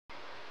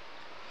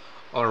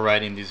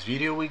Alright, in this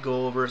video we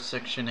go over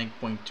section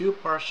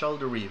 8.2 partial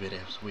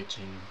derivatives, which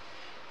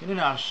in a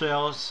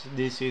nutshell,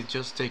 this is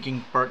just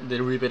taking part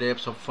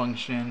derivatives of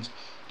functions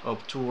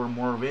of two or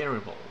more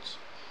variables.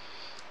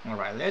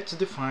 Alright, let's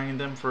define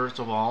them first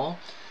of all.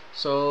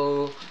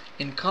 So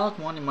in Calc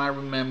 1 you might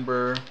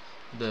remember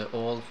the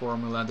old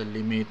formula, the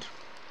limit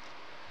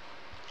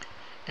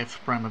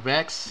f prime of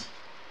x,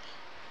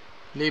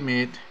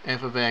 limit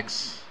f of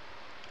x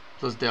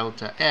plus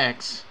delta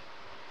x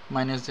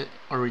minus the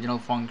original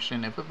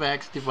function f of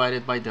x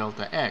divided by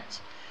delta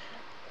x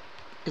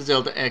as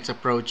delta x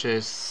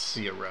approaches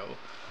 0.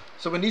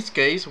 So in this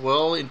case,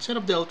 well, instead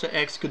of delta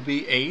x could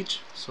be h.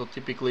 So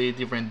typically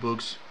different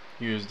books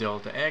use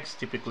delta x,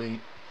 typically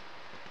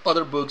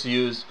other books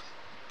use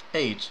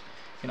h.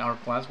 In our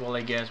class, well,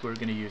 I guess we're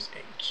going to use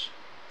h.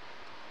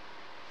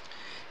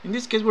 In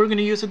this case, we're going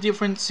to use a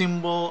different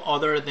symbol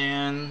other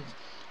than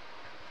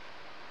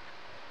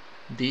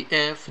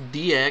df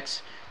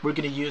dx. We're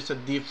going to use a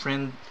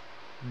different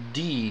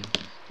d.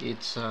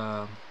 It's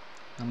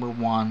number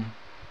one.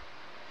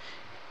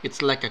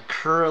 It's like a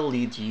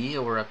curly d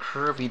or a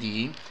curvy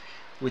d,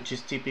 which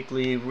is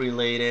typically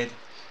related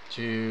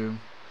to,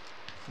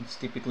 it's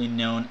typically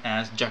known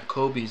as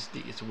Jacobi's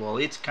d. Well,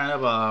 it's kind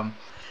of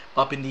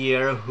up in the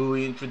air who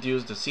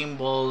introduced the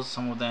symbols.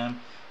 Some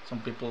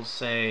people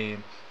say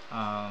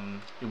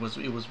it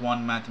was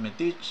one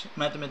mathematician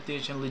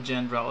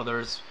Legendre.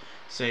 Others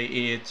say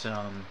it's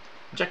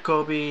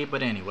Jacobi,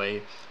 but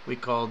anyway, we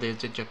call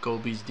this the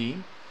Jacobi's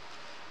d.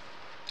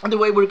 And the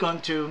way we're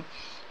going to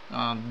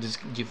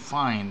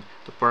define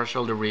the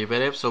partial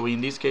derivative, so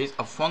in this case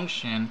a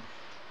function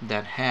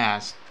that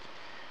has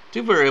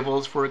two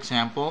variables, for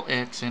example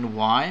x and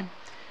y,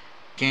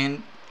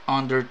 can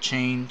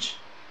interchange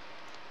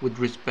with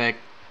respect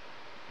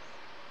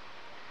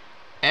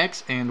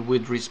x and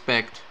with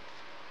respect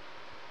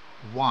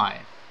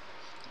y.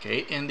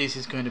 Okay, and this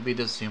is going to be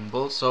the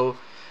symbol. So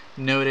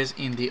notice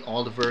in the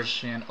old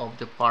version of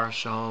the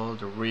partial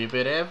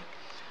derivative,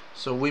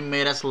 so we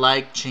made a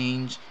slight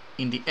change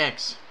in the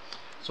x.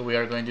 So we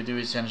are going to do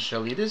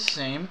essentially the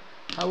same.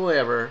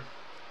 However,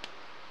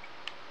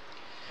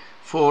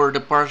 for the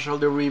partial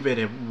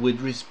derivative with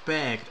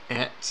respect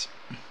x,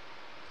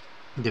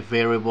 the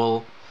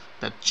variable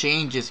that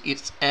changes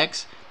its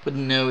x, but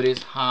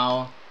notice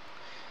how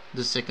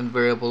the second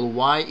variable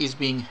y is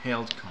being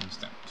held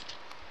constant.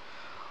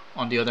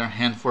 On the other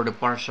hand, for the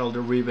partial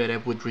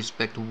derivative with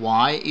respect to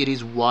y, it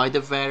is y the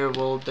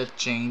variable that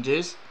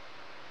changes,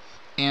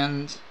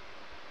 and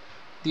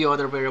the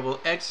other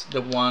variable x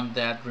the one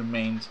that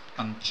remains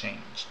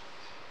unchanged.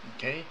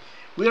 Okay,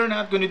 we are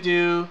not going to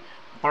do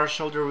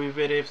partial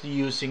derivatives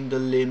using the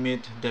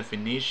limit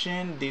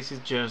definition. This is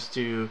just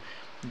to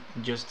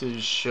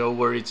show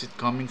where it's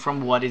coming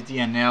from, what is the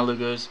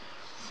analogous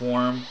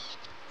form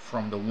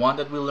from the one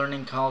that we learn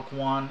in Calc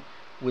 1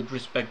 with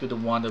respect to the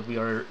one that we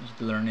are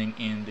learning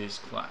in this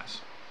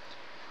class.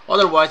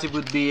 Otherwise it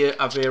would be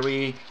a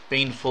very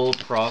painful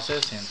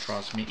process, and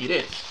trust me, it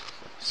is.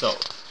 So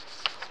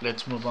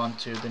let's move on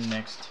to the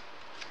next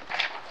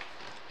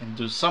and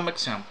do some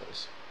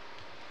examples.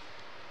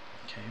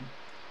 Okay,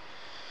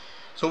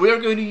 so we are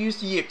going to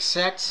use the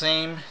exact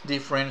same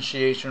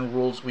differentiation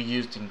rules we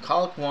used in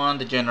Calc 1,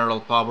 the general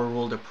power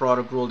rule, the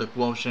product rule, the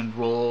quotient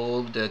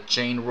rule, the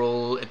chain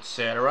rule,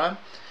 etc.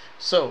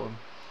 So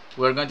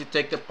we're going to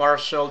take the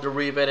partial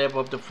derivative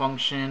of the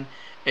function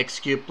x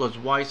cubed plus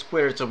y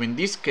squared. So in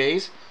this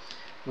case,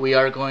 we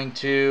are going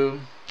to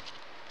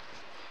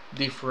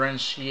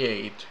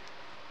differentiate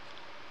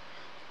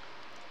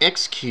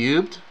x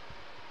cubed,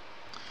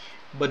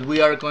 but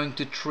we are going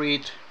to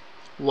treat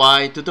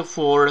y to the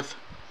fourth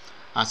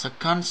as a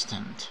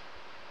constant.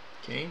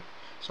 Okay,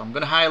 so I'm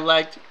going to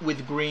highlight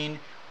with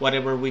green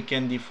whatever we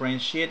can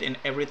differentiate, and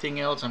everything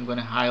else I'm going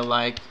to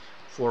highlight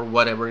for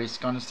whatever is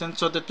constant,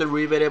 so that the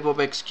derivative of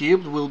x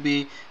cubed will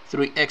be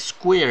 3x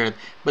squared.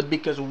 But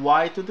because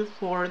y to the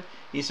fourth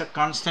is a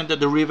constant, the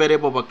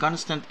derivative of a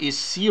constant is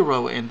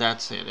 0, and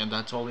that's it, and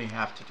that's all we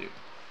have to do.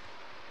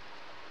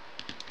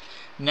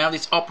 Now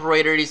this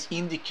operator is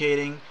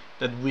indicating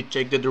that we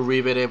take the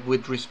derivative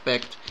with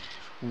respect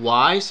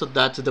y, so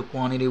that's the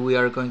quantity we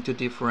are going to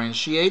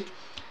differentiate.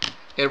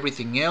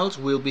 Everything else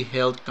will be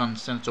held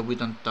constant, so we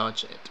don't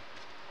touch it.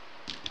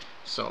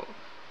 So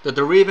the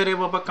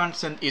derivative of a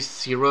constant is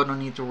 0. No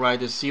need to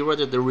write the 0.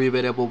 The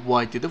derivative of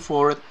y to the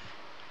fourth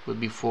would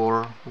be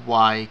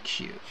 4y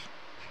cubed.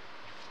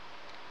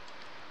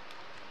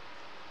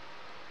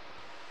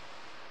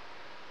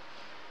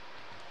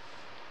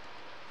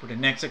 For the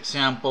next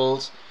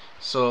examples,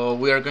 so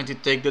we are going to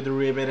take the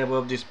derivative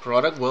of this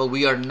product. Well,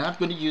 we are not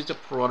going to use the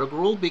product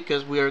rule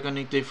because we are going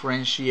to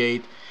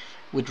differentiate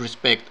with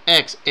respect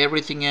x.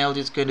 Everything else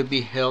is going to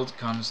be held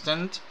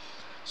constant.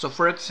 So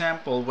for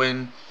example,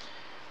 when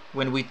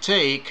we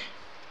take,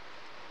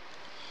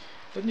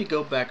 let me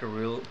go back a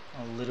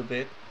little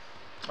bit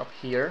up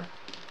here.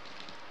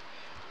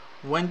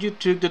 When you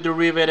took the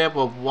derivative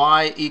of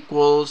y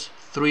equals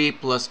 3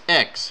 plus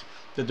x,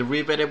 the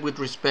derivative with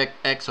respect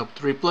x of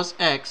 3 plus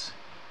x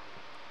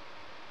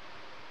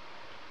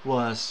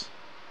was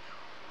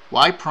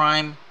y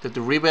prime, the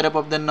derivative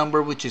of the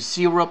number, which is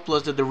 0,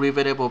 plus the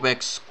derivative of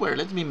x squared.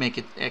 Let me make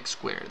it x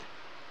squared.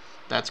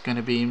 That's going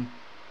to be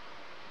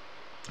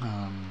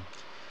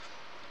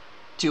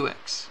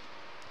 2x.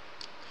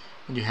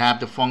 When you have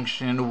the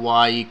function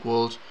y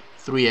equals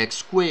 3x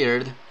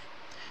squared,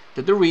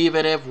 the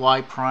derivative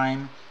y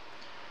prime,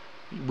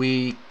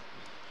 we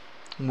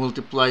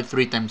multiplied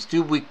 3 times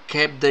 2. We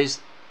kept these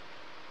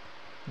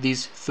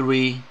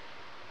 3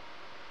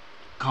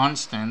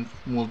 constant,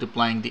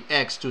 multiplying the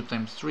x. 2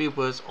 times 3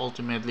 was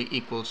ultimately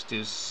equals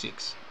to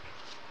 6x.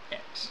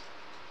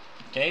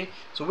 Okay,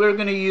 so we're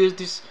going to use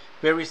this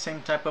very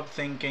same type of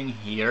thinking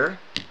here.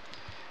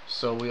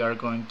 So we are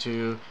going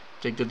to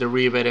take the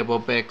derivative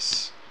of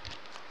x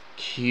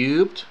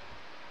cubed,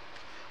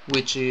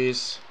 which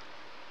is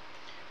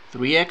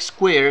 3x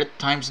squared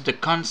times the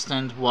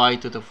constant y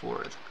to the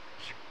 4th.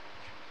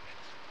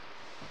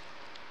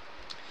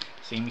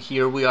 Same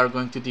here, we are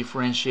going to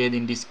differentiate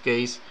in this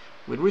case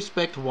with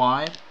respect to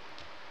y.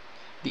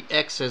 The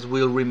x's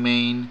will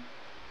remain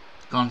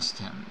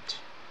constant.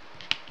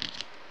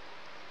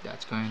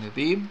 That's going to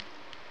be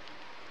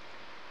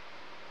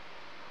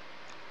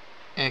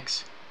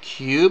x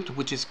cubed,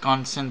 which is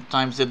constant,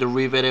 times the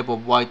derivative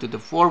of y to the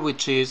 4,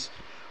 which is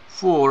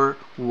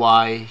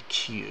 4y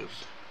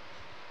cubed.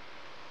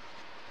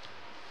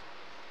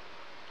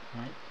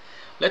 Right.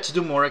 Let's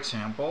do more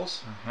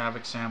examples. I have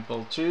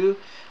example 2.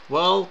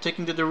 Well,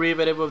 taking the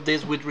derivative of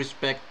this with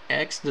respect to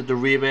x, the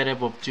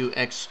derivative of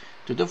 2x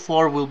to the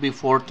 4 will be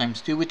 4 times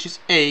 2, which is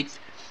 8.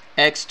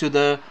 X to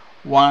the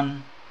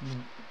 1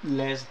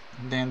 less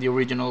than the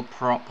original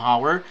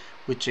power,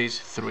 which is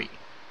 3.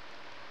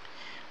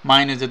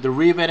 Minus the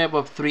derivative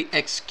of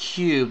 3x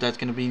cubed, that's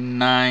going to be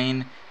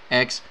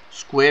 9x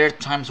squared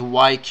times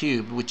y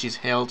cubed, which is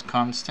held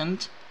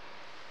constant,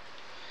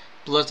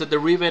 plus the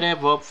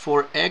derivative of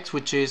 4x,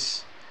 which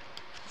is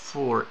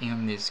 4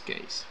 in this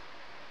case.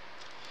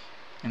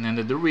 And then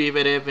the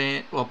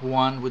derivative of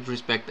 1 with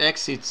respect to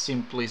x, it's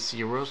simply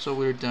 0, so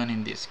we're done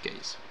in this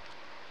case.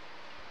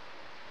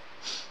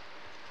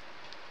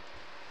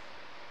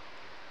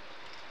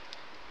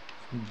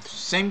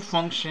 Same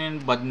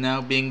function, but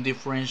now being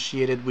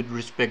differentiated with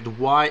respect to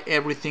y.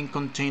 Everything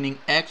containing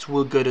x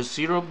will go to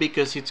 0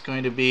 because it's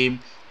going to be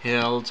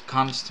held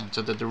constant.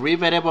 So the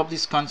derivative of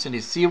this constant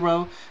is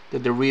 0. The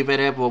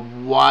derivative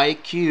of y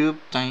cubed,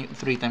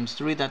 3 times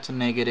 3, that's a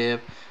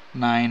negative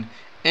 9.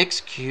 X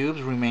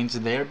cubed remains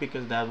there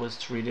because that was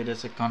treated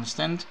as a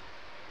constant,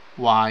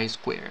 y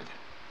squared.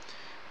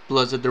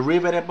 Plus the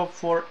derivative of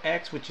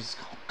 4x, which is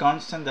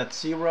constant, that's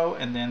 0.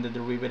 And then the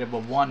derivative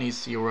of 1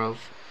 is 0.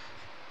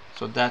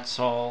 So that's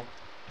all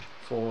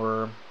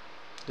for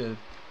the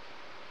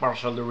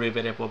partial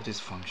derivative of this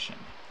function.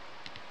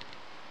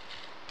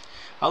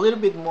 A little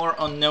bit more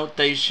on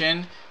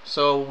notation.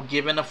 So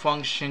given a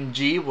function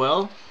g,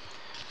 well,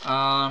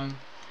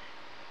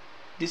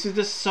 this is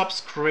the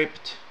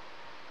subscript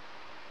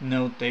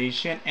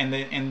notation,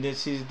 and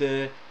this is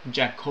the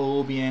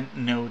Jacobian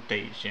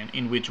notation,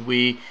 in which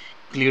we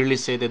clearly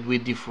say that we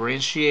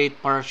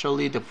differentiate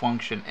partially the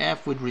function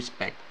f with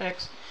respect to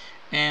x,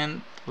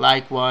 and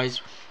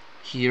likewise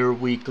here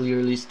we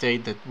clearly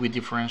state that we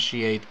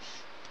differentiate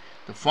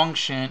the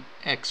function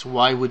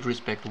xy with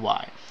respect to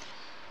y.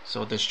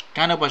 So there's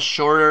kind of a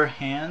shorter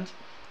hand.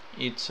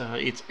 It's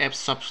f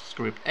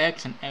subscript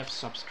x and f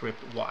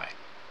subscript y.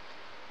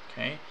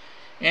 Okay,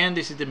 and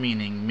this is the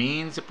meaning.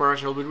 Means a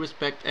partial with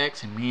respect to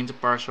x and means a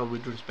partial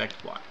with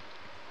respect to y.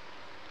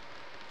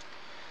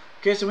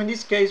 Okay, so in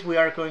this case we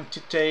are going to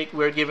take,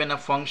 we're given a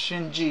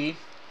function g.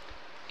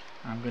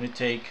 I'm going to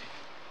take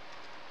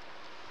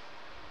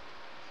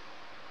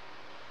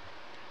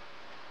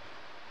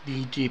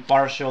the g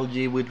partial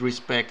g with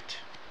respect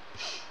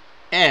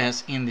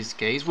s. In this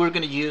case we're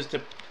going to use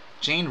the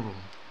chain rule.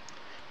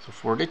 So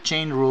for the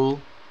chain rule,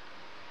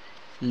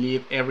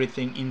 leave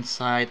everything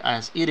inside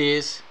as it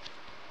is.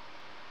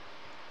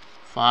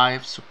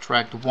 5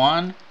 subtract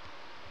 1,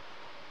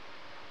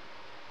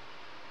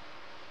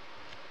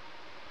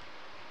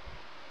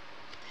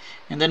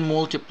 and then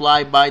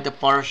multiply by the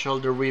partial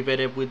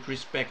derivative with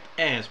respect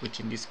to s, which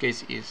in this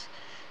case is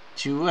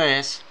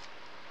 2s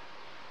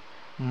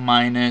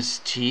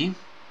minus t,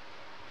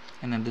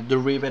 and then the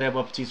derivative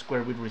of t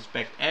squared with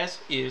respect to s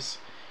is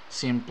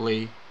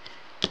simply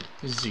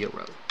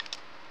 0.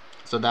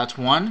 So that's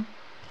 1.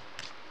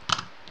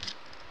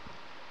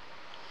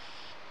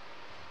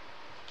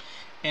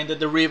 And the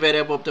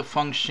derivative of the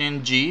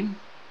function g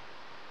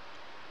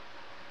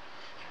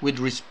with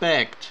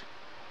respect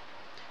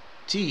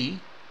t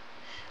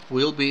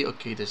will be,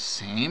 okay, the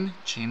same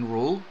chain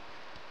rule.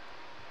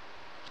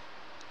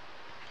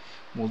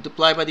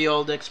 Multiply by the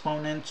old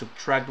exponent,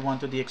 subtract 1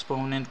 to the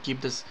exponent,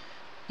 keep this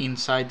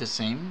inside the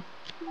same.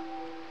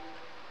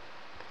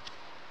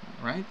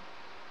 Alright?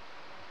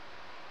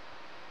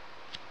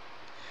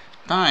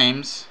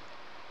 Times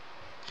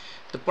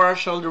the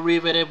partial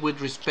derivative with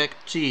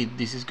respect to t.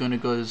 This is going to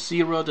go to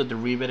 0. The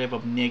derivative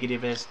of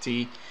negative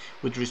st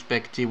with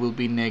respect to t will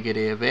be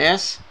negative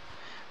s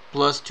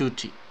plus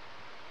 2t.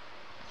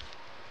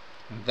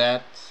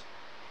 That's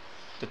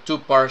the two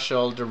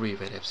partial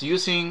derivatives.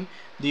 Using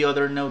the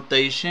other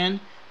notation,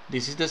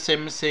 this is the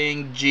same as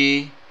saying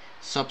g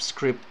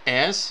subscript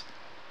s,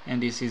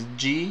 and this is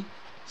g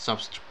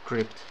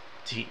subscript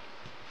t.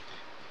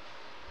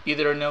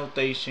 Either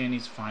notation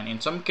is fine. In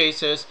some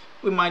cases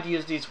we might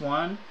use this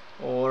one,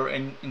 or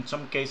in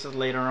some cases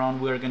later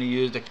on we're going to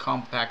use the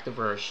compact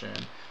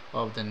version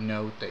of the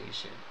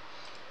notation.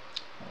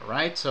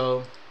 Alright,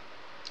 so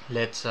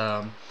let's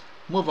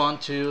move on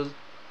to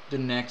the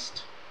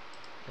next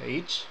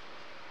page.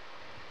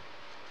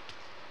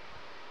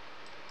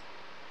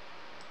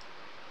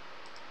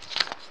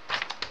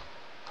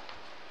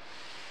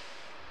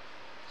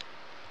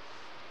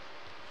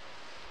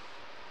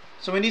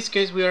 So in this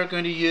case we are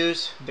going to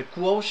use the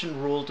quotient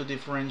rule to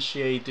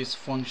differentiate this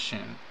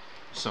function.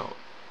 So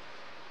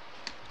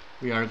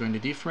we are going to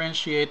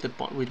differentiate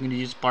we're going to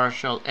use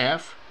partial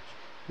f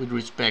with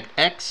respect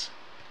x.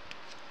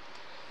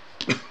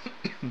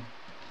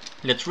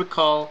 Let's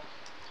recall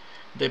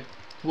the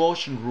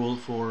quotient rule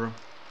for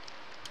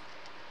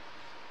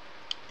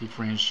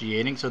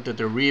differentiating. So the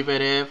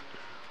derivative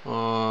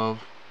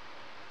of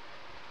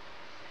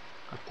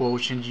a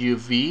quotient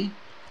uv,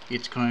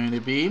 it's going to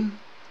be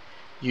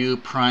u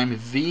prime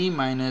v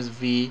minus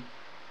v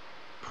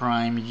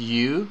prime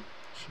u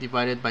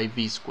divided by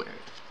v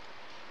squared.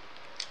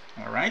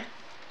 Alright,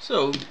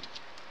 so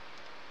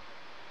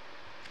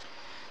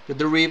the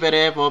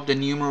derivative of the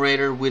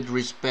numerator with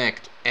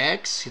respect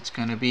x, it's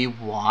going to be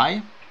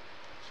y,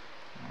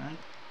 right,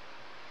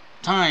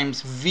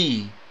 times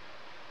v,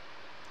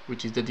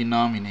 which is the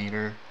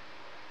denominator,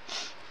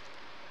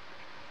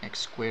 x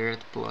squared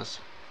plus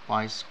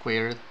y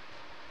squared.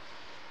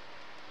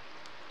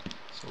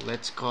 So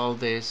let's call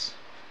this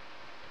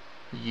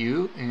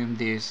u and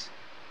this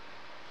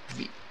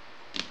v,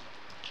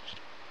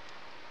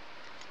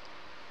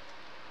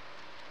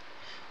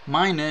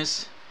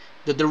 minus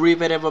the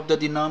derivative of the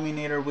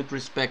denominator with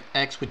respect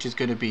x, which is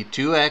going to be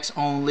 2x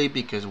only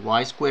because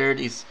y squared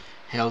is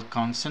held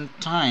constant,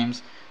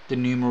 times the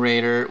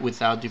numerator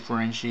without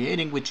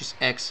differentiating, which is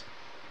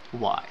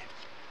xy.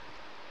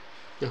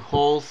 The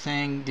whole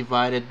thing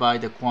divided by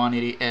the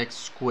quantity x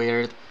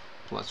squared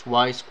plus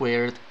y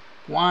squared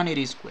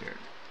quantity squared.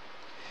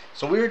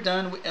 So we're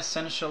done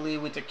essentially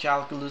with the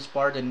calculus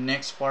part. The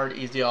next part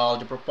is the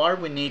algebra part.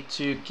 We need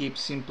to keep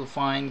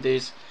simplifying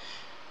this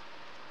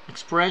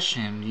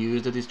expression,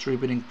 use the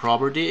distributing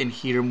property, and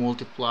here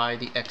multiply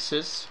the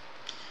x's.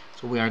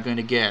 So we are going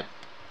to get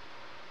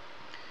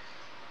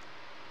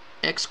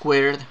x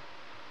squared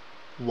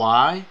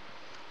y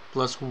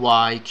plus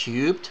y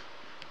cubed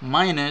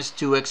minus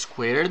 2x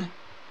squared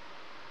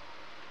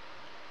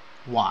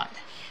y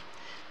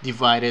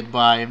divided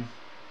by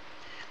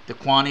the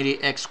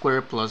quantity x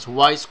squared plus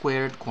y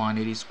squared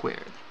quantity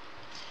squared.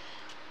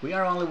 We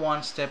are only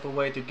one step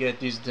away to get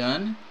this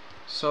done.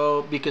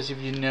 So because if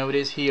you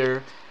notice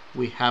here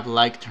we have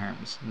like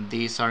terms,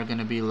 these are going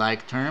to be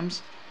like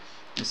terms.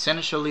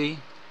 Essentially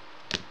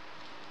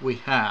we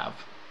have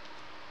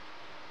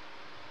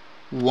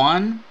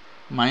 1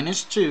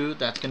 minus 2,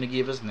 that's going to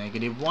give us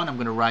 -1. I'm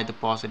going to write the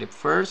positive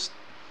first.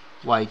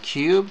 Y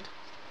cubed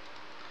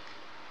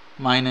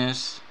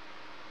minus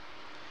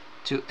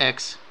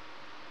 2x,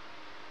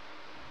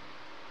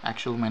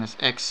 actually minus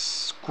x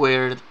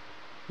squared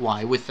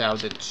y without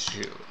the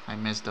 2. I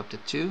messed up the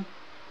 2.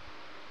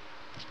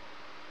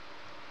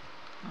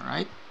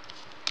 Alright.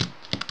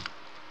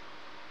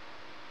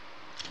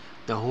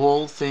 The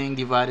whole thing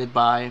divided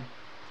by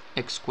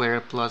x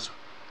squared plus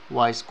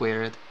y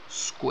squared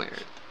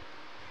squared,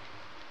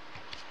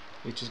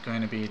 which is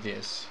going to be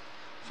this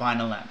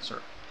final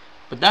answer.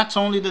 But that's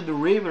only the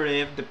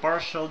derivative, the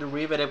partial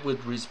derivative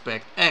with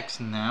respect x.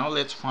 Now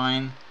let's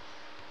find,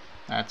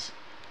 that's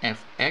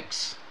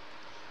fx.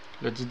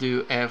 Let's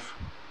do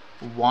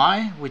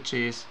fy, which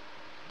is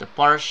the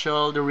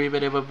partial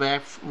derivative of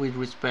f with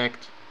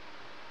respect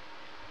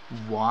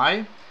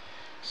y.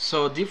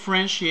 So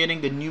differentiating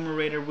the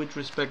numerator with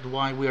respect to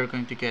y, we are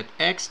going to get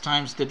x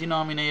times the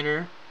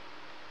denominator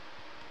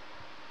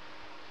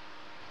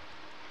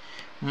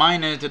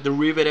minus the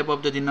derivative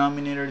of the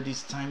denominator,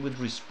 this time with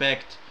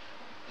respect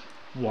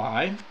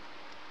y,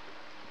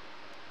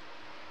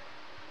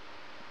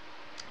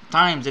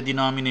 times the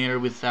denominator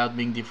without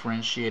being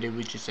differentiated,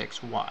 which is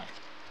xy.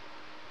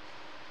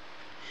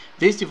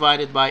 This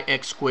divided by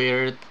x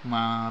squared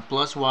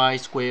plus y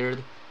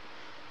squared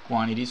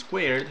quantity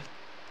squared,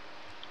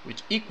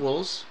 which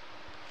equals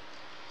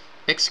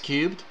x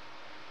cubed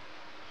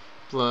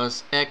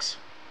plus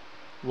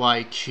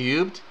xy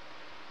cubed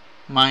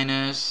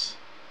minus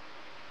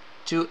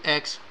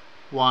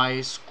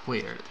 2xy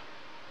squared.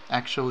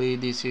 Actually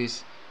this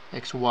is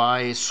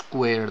xy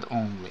squared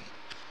only.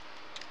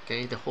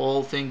 Okay, the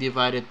whole thing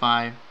divided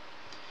by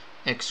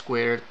x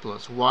squared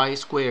plus y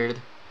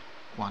squared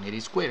quantity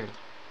squared.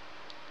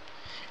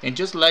 And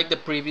just like the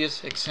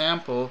previous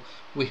example,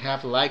 we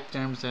have like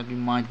terms that we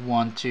might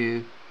want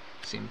to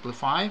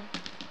simplify.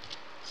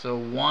 So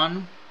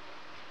 1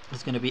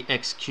 is going to be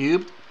x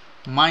cubed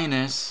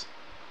minus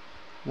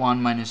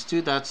 1 minus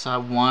 2, that's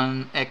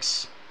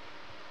 1x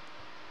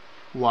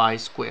y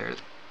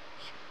squared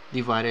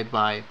divided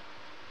by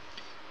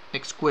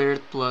x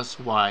squared plus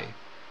y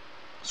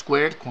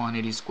squared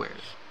quantity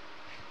squared.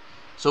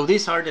 So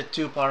these are the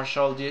two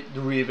partial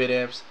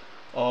derivatives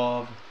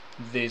of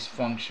this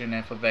function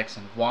f of x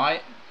and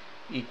y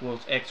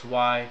equals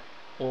xy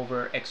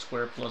over x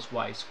squared plus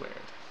y squared.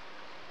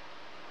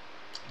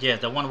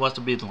 Yes, that one was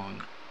a bit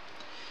long.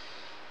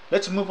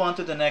 Let's move on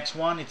to the next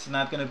one. It's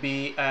not going to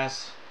be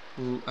as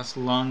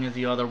long as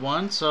the other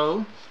one.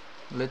 So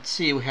let's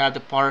see, we have the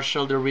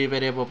partial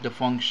derivative of the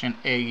function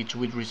h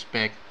with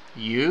respect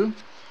u.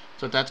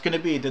 So that's going to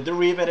be the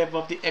derivative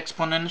of the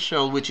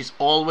exponential, which is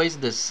always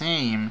the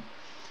same,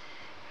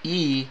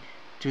 e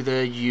to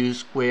the u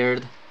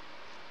squared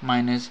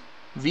minus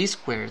v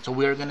squared. So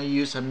we are going to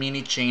use a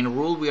mini chain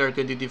rule. We are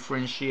going to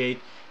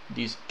differentiate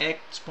this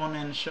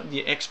exponential,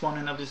 the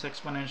exponent of this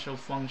exponential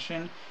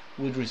function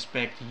with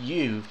respect to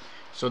u.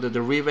 So the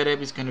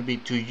derivative is going to be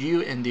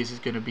 2u and this is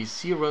going to be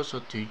 0, so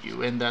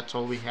 2u, and that's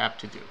all we have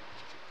to do.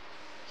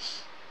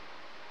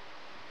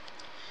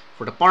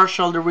 For the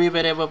partial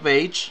derivative of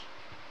h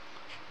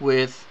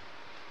with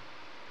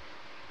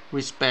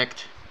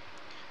respect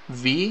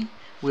v,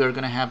 we are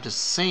going to have the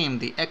same,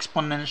 the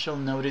exponential.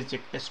 Notice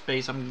the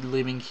space I'm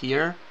leaving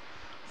here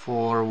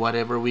for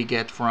whatever we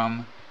get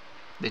from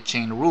the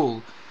chain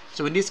rule.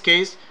 So in this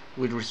case,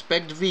 with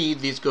respect v,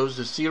 this goes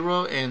to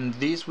 0, and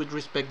this with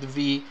respect to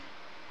v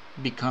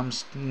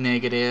becomes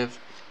negative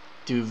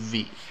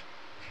 2v.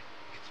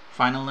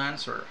 Final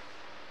answer.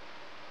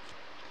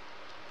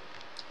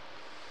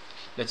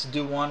 Let's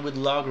do one with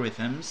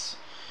logarithms.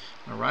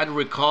 Alright,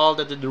 recall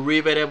that the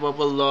derivative of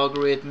a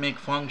logarithmic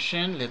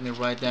function, let me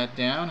write that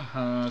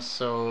down.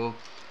 So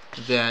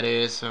that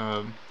is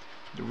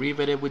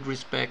derivative with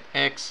respect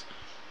x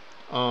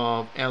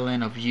of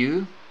ln of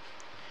u.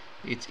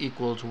 It's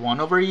equals 1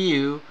 over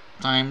u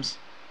times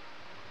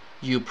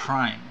u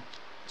prime.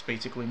 It's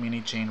basically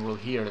mini chain rule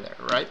here, there,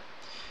 right?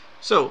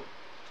 So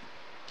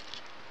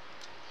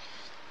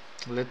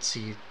let's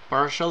see,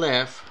 partial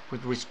f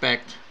with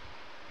respect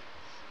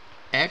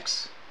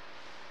x,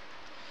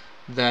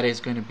 that is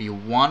going to be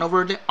 1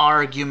 over the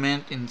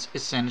argument,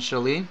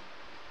 essentially,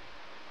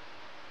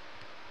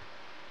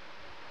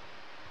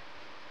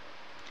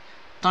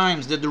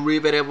 times the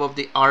derivative of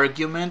the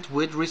argument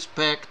with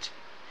respect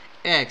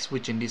x,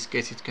 which in this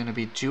case it's going to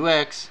be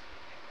 2x,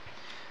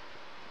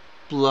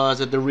 plus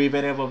the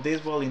derivative of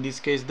this. Well, in this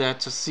case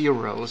that's a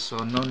 0, so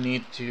no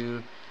need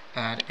to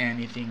add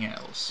anything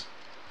else.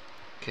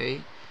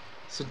 Okay,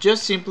 so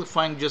just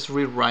simplifying, just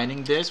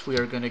rewriting this, we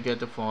are going to get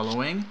the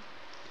following.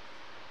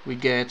 We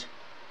get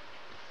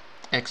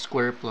x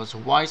squared plus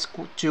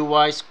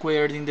 2y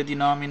squared in the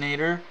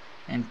denominator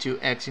and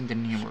 2x in the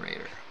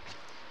numerator.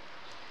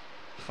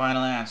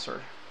 Final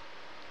answer.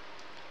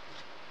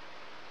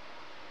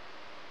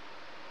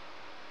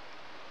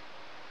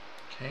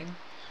 Okay,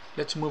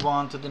 let's move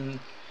on to the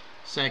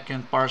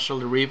second partial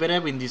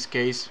derivative, in this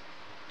case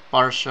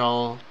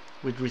partial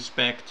with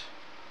respect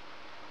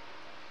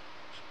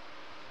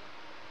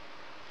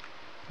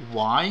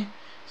y.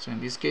 So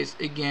in this case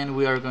again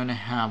we are going to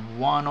have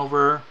 1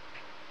 over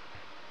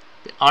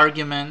the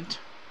argument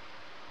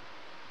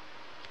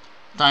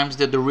times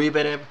the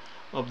derivative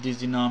of this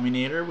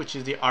denominator, which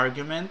is the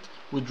argument,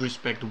 with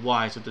respect to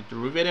y. So the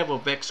derivative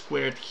of x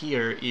squared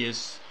here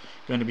is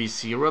going to be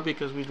 0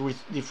 because we're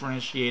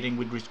differentiating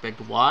with respect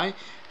to y,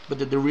 but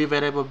the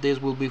derivative of this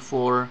will be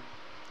for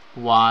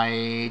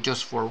y,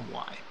 just for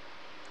y.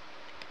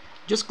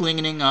 Just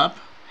cleaning up,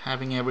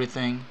 having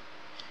everything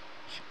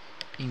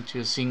into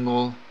a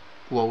single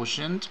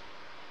quotient.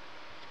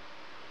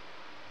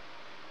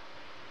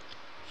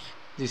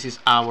 This is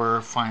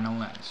our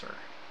final answer.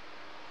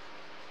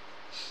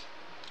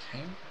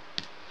 Okay.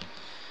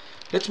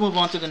 Let's move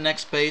on to the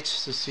next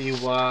page to see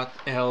what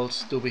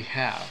else do we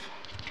have.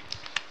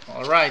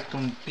 Alright,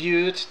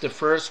 compute the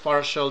first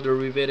partial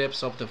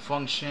derivatives of the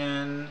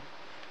function,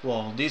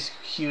 well, this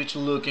huge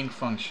looking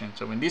function.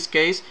 So in this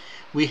case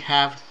we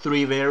have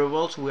 3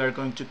 variables. We are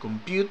going to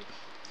compute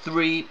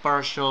 3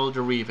 partial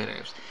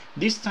derivatives.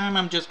 This time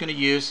I'm just going to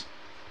use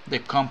the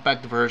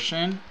compact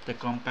version, the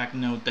compact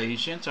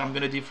notation. So I'm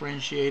going to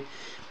differentiate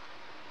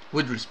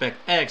with respect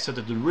x. So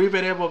the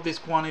derivative of this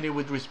quantity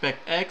with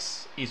respect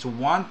x is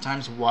 1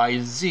 times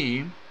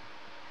yz.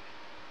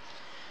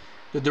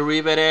 The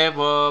derivative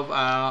of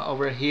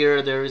over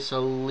here, there is a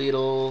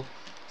little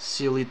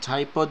silly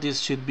typo.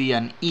 This should be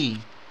an e,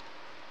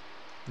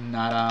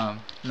 not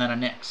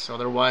an x.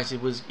 Otherwise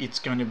it's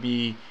going to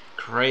be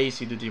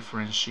crazy to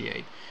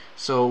differentiate.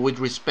 So with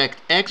respect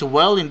x,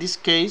 well, in this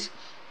case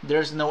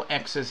there's no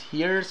x's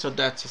here, so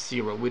that's a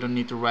 0. We don't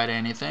need to write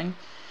anything.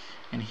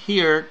 And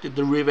here the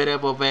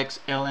derivative of x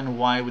ln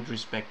y with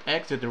respect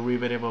x, the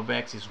derivative of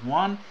x is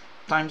 1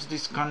 times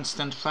this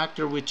constant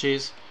factor, which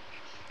is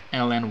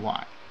ln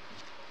y.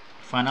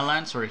 Final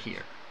answer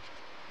here.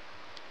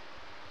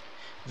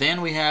 Then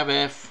we have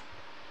f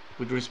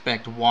with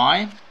respect to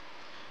y,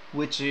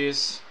 which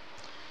is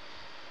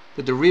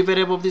the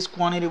derivative of this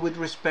quantity with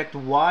respect to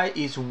y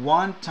is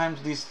 1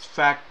 times these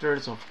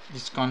factors of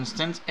these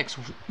constants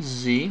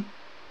xz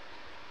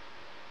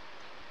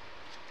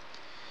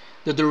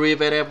the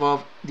derivative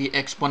of the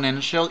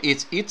exponential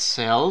is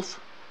itself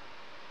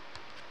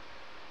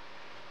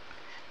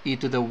e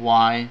to the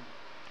y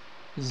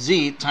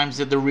z times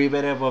the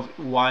derivative of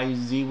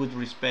yz with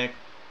respect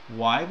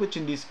y, which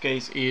in this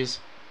case is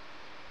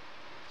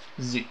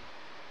z.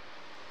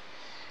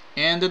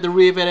 And the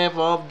derivative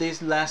of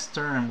this last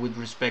term with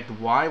respect to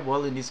y,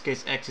 well, in this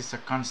case x is a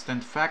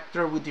constant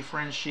factor. We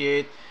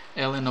differentiate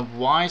ln of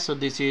y, so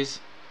this is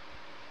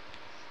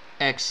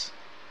x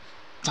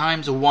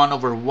times 1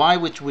 over y,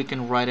 which we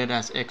can write it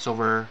as x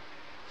over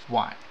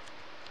y.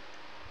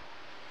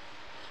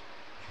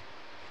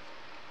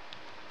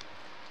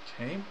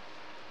 Okay.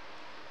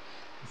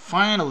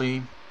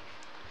 Finally,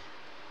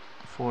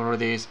 for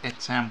this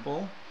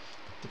example,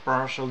 the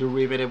partial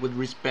derivative with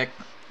respect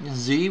to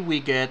z,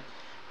 we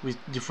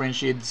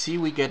differentiate z,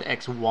 we get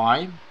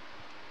xy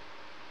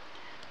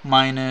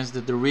minus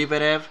the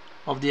derivative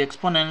of the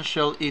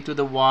exponential e to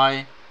the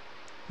y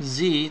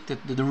z, the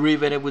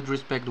derivative with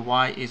respect to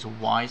y is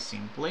y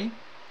simply.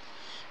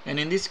 And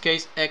in this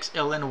case, x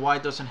ln y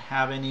doesn't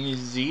have any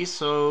z,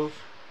 so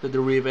the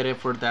derivative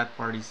for that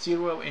part is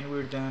 0, and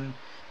we're done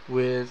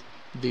with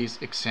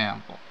this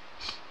example.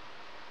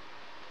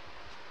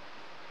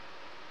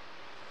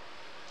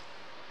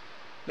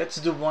 Let's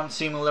do one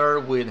similar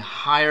with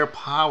higher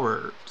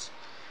powers.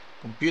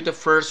 Compute the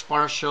first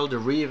partial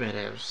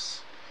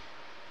derivatives.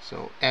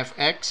 So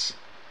fx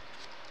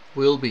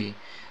will be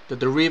the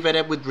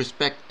derivative with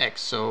respect to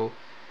x. So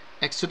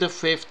x to the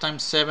 5th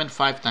times 7,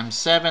 5 times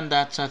 7,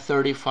 that's a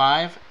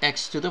 35.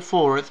 X to the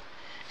 4th,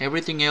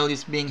 everything else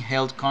is being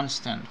held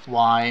constant.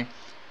 Y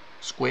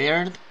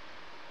squared,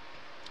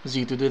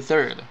 z to the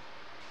 3rd.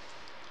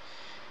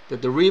 The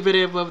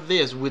derivative of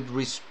this with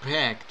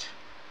respect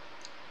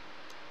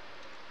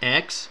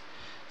x,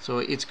 so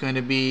it's going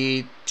to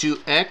be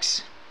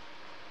 2x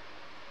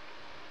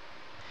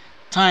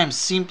times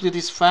simply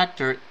this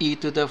factor e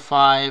to the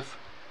 5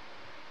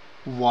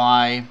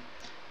 y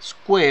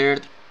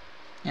squared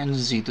and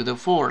z to the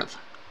 4th,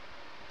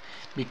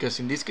 because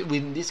in this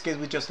case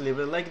we just leave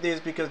it like this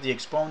because the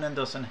exponent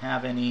doesn't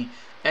have any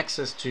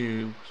x's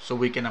to, so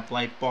we can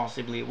apply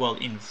possibly, well,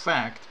 in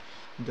fact,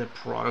 the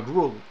product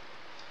rule.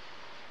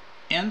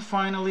 And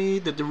finally,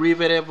 the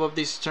derivative of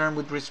this term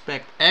with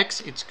respect to x,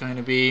 it's going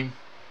to be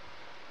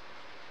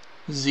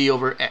z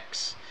over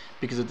x,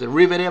 because the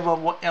derivative of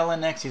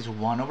ln x is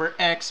 1 over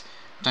x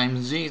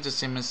times z is the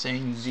same as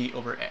saying z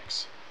over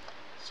x.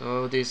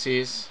 So this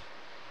is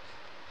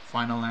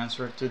final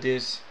answer to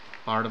this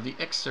part of the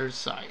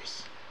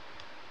exercise.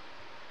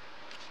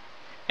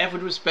 F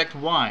with respect to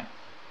y.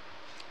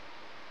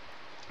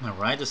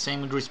 Alright, the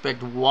same with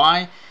respect to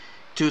y.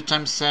 2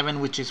 times 7,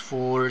 which is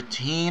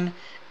 14.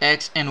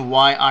 X and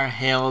y are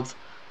held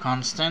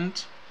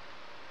constant.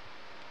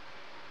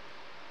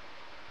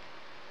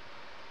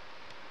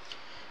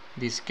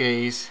 In this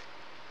case,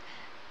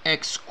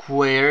 x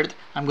squared,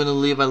 I'm going to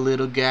leave a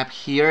little gap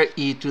here,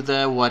 e to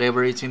the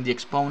whatever is in the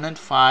exponent,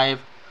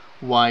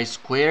 5y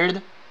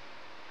squared,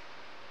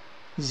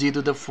 z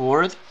to the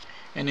 4th,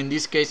 and in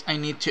this case I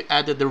need to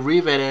add the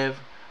derivative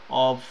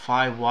of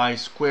 5y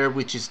squared,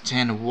 which is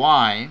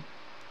 10y. I'm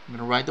going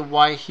to write the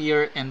y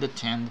here and the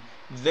 10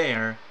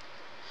 there.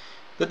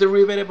 The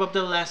derivative of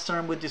the last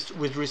term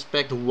with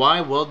respect to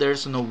y, well,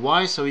 there's no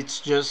y, so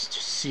it's just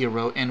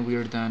 0, and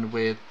we're done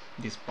with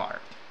this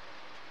part.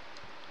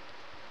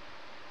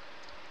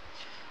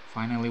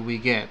 Finally, we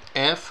get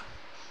f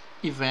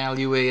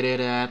evaluated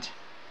at,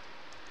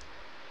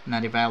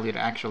 not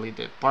evaluated, actually,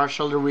 the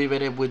partial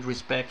derivative with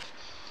respect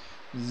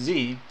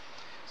z.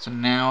 So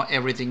now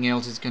everything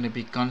else is going to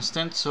be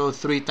constant. So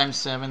 3 times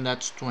 7,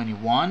 that's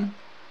 21.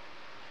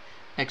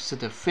 X to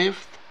the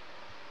 5th,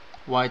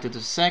 y to the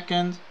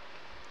 2nd,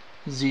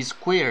 z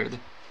squared.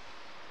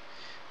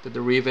 The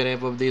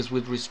derivative of this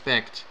with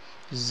respect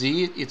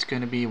z, it's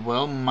going to be,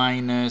 well,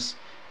 minus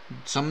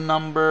some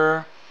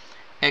number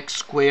x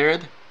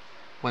squared,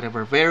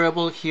 whatever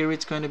variable here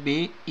it's going to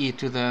be, e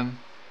to the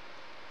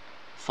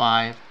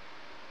 5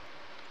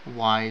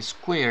 y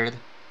squared,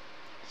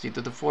 z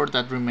to the 4,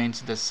 that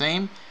remains the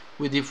same.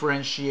 We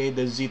differentiate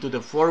the z to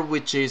the 4,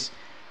 which is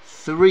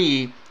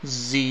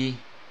 3z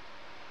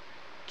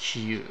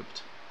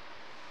cubed.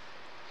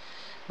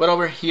 But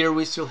over here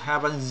we still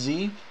have a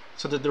z,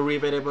 so the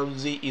derivative of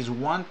z is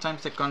 1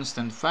 times the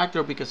constant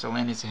factor, because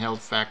ln is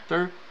held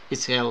factor,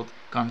 is held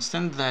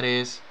constant, that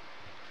is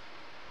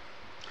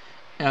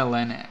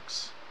ln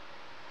x.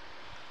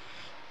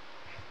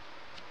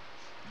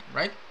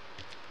 Right?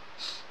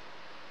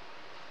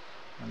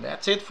 And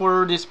that's it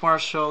for this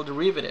partial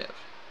derivative.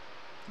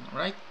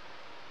 Alright?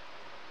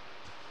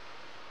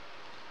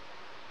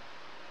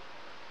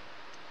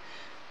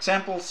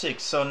 Example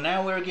 6. So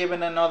now we're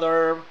given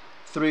another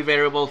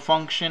 3-variable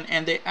function,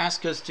 and they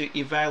ask us to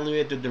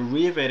evaluate the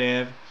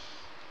derivative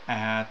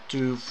at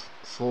 2,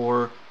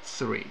 4,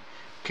 3.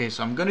 Okay,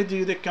 so I'm going to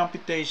do the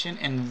computation,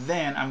 and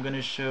then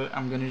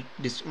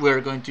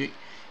we're going to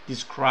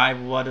describe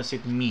what does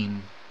it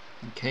mean.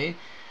 Okay,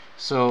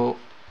 so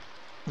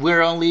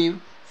we're only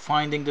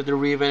finding the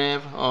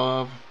derivative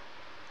of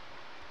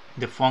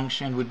the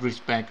function with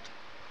respect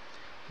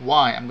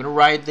y. I'm going to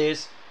write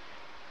this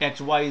x,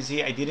 y,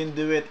 z. I didn't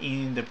do it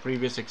in the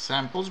previous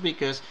examples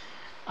because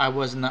I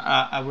was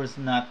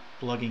not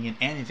plugging in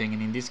anything,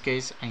 and in this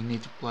case I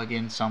need to plug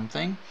in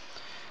something.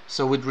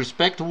 So with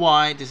respect to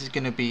y, this is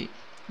going to be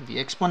the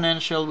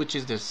exponential, which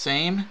is the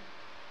same,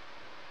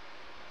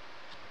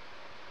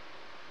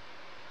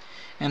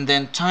 and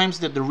then times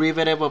the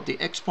derivative of the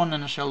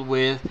exponential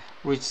with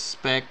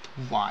respect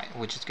y,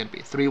 which is going to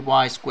be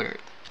 3y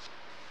squared.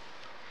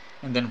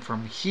 And then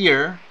from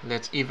here,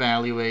 let's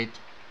evaluate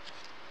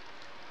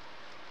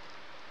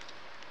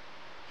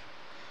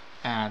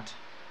at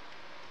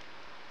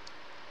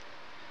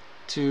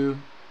 2,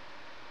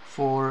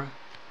 4,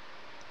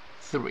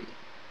 3.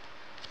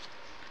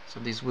 So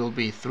this will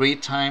be 3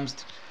 times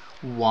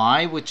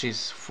y, which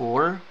is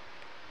 4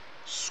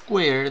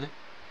 squared,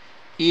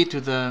 e to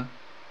the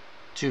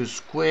 2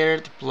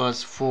 squared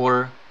plus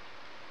 4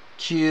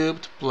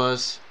 cubed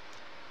plus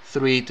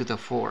 3 to the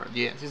 4.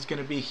 Yes, it's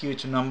going to be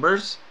huge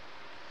numbers.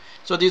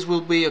 So this will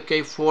be,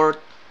 okay, 4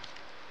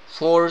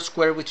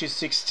 squared, which is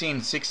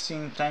 16.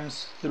 16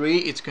 times 3,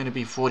 it's going to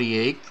be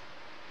 48.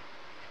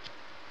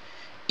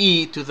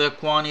 E to the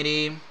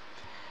quantity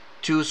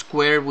 2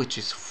 squared, which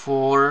is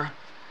 4.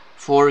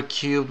 4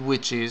 cubed,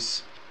 which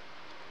is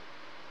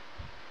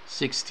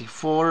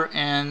 64.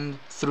 And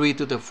 3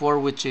 to the 4,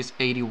 which is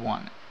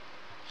 81.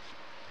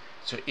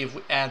 So if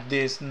we add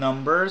these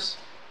numbers,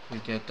 we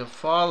get the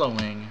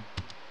following.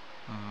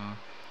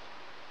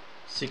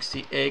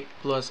 68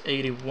 plus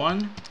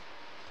 81,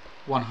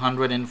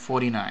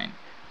 149.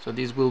 So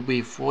this will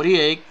be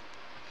 48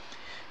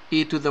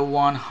 e to the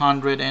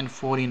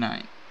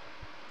 149.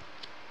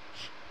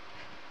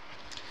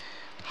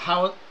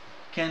 How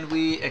can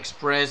we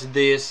express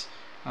this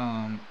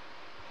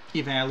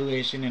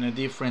evaluation in a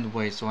different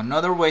way? So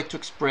another way to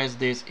express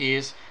this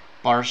is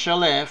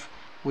partial f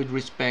with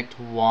respect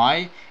to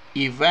y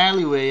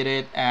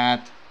evaluated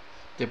at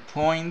the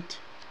point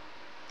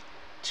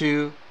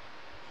 2,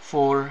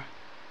 4,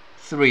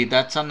 3.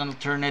 That's an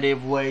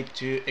alternative way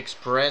to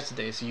express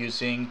this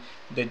using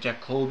the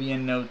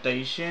Jacobian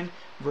notation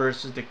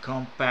versus the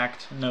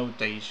compact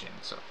notation.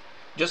 So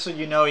just so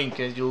you know, in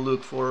case you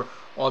look for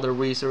other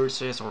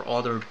resources or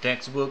other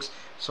textbooks,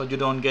 so you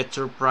don't get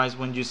surprised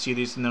when you see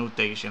this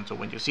notation. So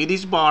when you see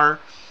this bar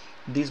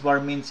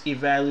means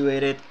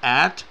evaluated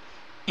at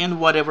in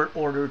whatever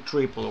order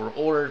triple or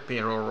order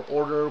pair or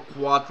order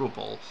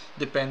quadruple,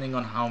 depending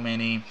on how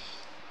many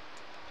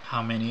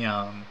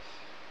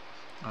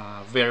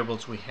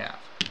variables we have.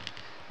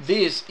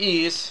 This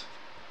is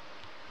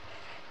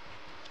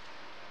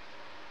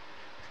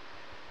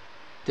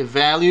the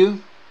value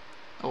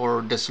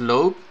or the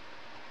slope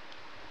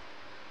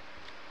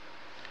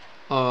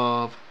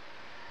of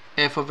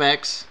f of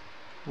x,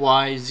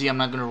 y, z. I'm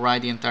not going to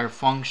write the entire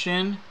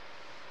function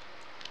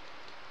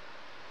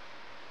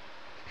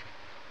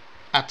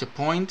at the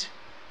point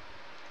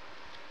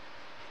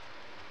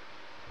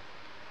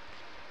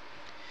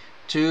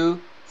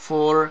 2,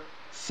 4,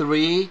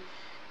 3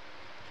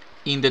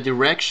 in the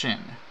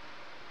direction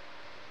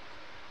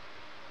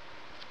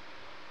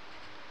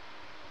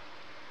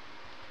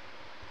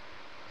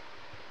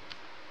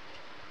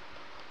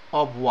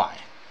of y.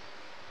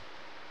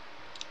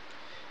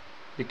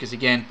 Because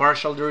again,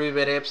 partial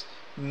derivatives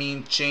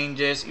mean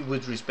changes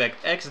with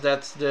respect to x.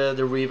 That's the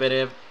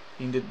derivative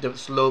in the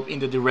slope in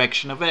the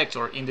direction of x,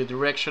 or in the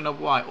direction of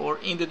y, or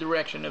in the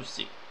direction of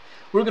z.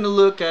 We're going to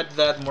look at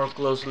that more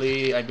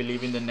closely, I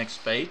believe, in the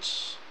next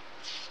page.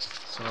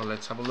 So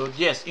let's have a look.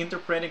 Yes,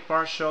 interpreting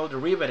partial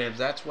derivatives,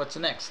 that's what's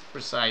next,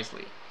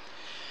 precisely.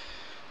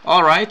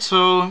 Alright,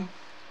 so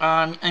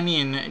I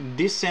mean,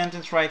 this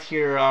sentence right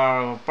here,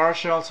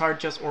 partials are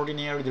just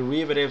ordinary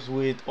derivatives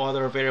with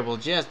other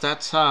variables. Yes,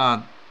 that's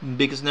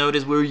because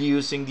notice we're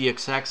using the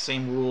exact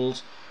same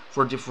rules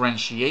for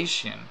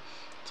differentiation.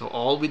 So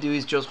all we do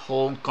is just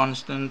hold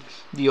constant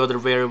the other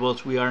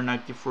variables we are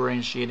not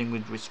differentiating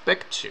with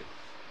respect to.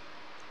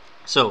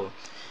 So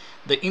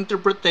the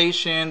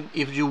interpretation,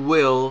 if you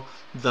will,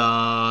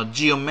 the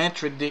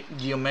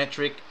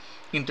geometric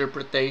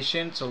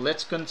interpretation. So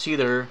let's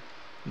consider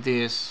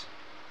this.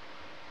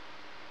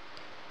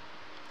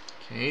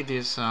 Okay,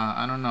 this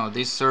I don't know,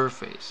 this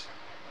surface.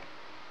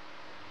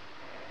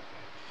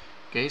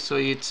 Okay, so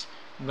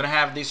I'm gonna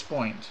have this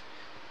point.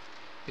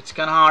 It's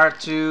kind of hard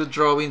to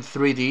draw in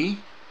 3D,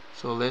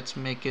 so let's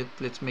make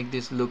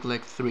this look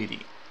like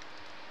 3D.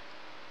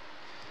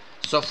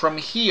 So from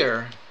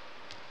here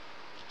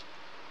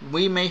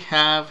we're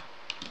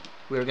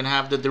gonna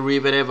have the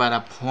derivative at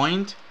a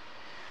point,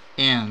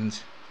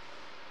 and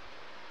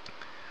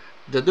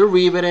the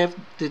derivative,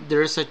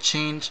 there's a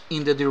change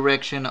in the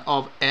direction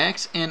of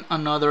x, and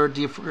another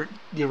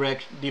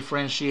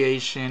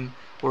differentiation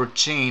or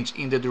change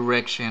in the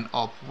direction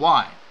of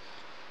y.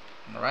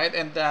 Alright,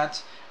 and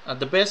that's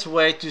the best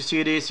way to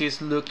see this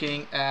is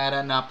looking at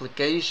an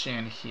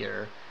application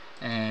here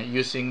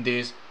using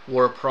this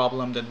word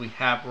problem that we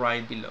have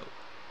right below.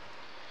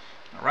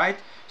 Alright,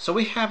 so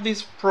we have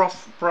this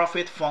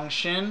profit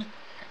function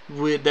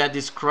that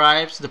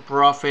describes the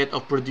profit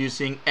of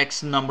producing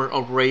X number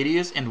of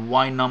radios and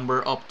Y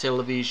number of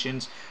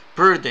televisions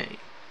per day.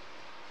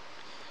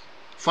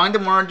 Find the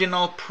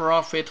marginal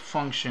profit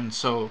function.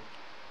 So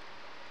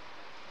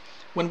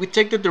when we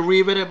take the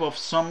derivative of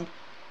some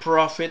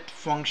profit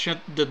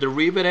function, the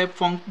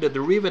derivative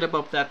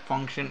of that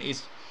function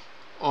is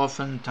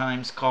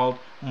oftentimes called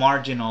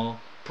marginal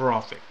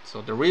profit.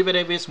 So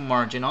derivative is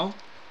marginal.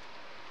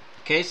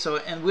 Okay, so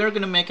and we're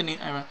going to make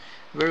a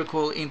very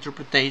cool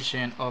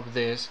interpretation of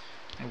this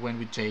when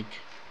we take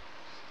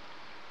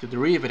the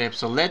derivative.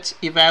 So let's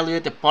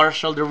evaluate the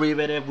partial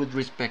derivative with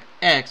respect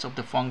x of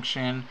the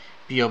function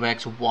p of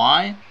x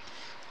y.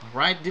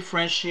 Alright,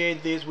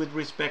 differentiate this with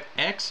respect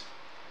x.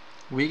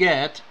 We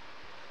get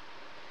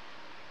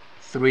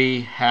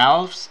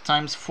 3/2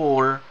 times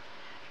 4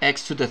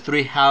 x to the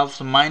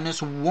 3/2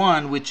 minus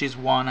 1, which is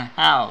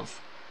 1/2.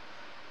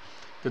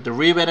 The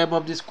derivative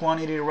of this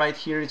quantity right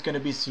here is going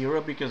to be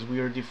 0 because we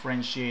are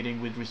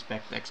differentiating with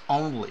respect to x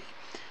only.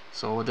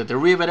 So the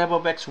derivative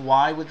of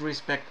xy with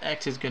respect to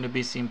x is going to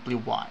be simply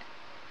y.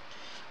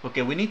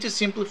 Okay, we need to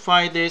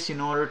simplify this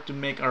in order to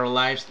make our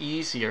lives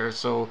easier.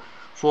 So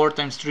 4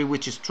 times 3,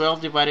 which is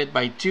 12, divided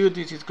by 2,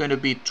 this is going to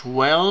be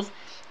 12.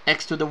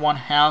 X to the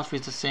 1/2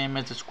 is the same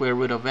as the square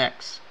root of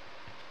x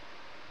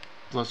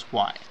plus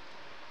y.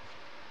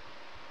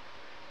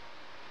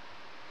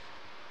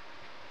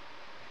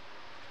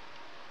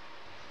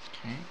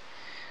 Okay.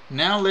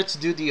 Now let's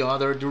do the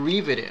other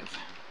derivative.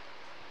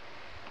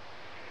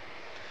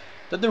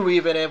 The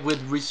derivative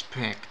with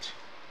respect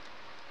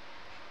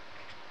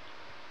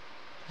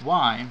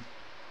y.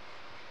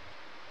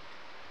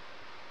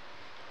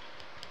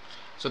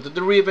 So the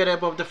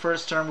derivative of the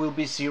first term will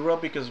be 0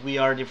 because we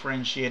are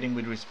differentiating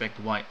with respect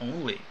to y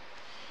only.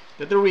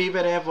 The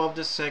derivative of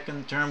the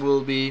second term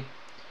will be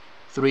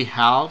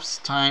 3/2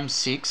 times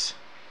 6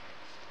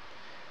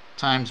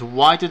 times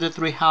y to the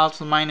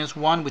 3/2 minus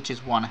 1, which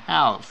is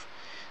 1/2.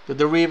 The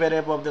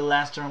derivative of the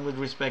last term with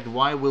respect to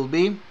y will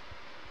be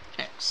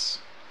x.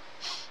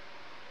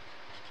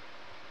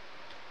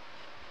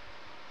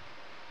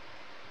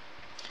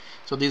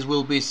 So this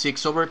will be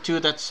 6 over 2,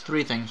 that's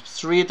 3 times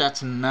 3,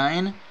 that's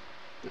 9.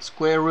 The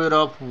square root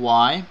of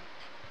y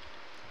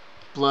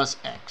plus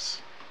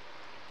x.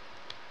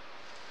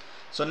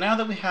 So now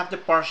that we have the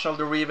partial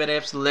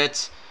derivatives,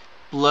 let's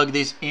plug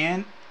this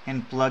in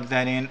and plug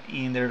that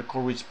in their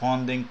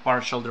corresponding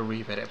partial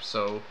derivative.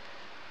 So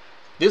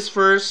this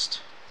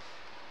first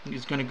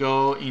is going to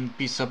go in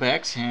p sub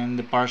x, and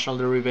the partial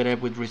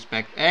derivative with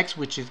respect to x,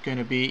 which is going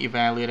to be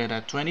evaluated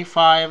at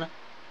 25,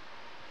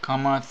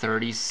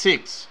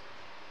 36.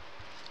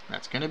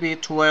 That's going to be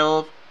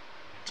 12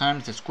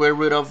 times the square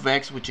root of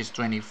x, which is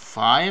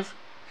 25,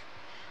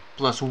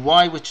 plus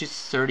y, which is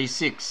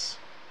 36.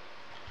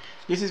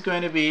 This is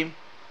going to be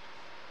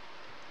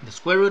the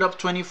square root of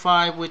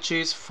 25, which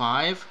is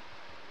 5.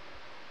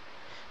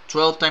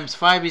 12 times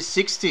 5 is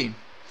 60,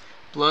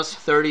 plus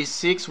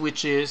 36,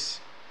 which is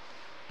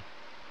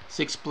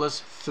 6 plus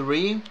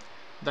 3.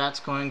 That's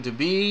going to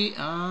be,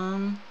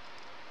 a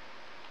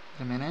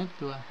minute,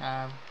 did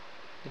I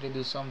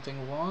do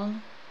something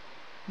wrong?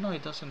 No,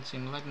 it doesn't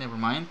seem like, never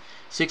mind.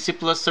 60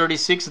 plus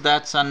 36,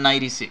 that's a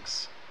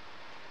 96.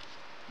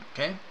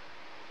 Okay?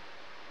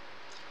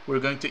 We're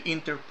going to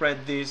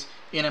interpret this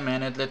in a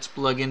minute. Let's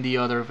plug in the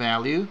other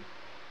value.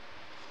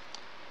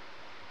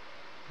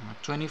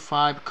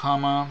 25,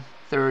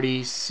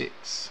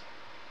 36.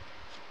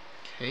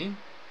 Okay.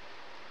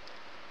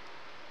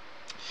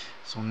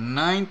 So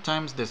 9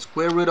 times the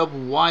square root of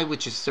y,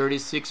 which is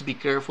 36. Be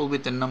careful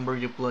with the number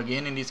you plug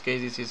in. In this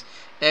case, this is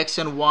x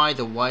and y.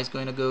 The y is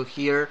going to go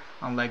here.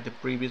 Unlike the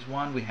previous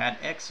one, we had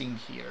x in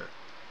here.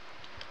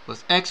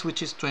 Plus x,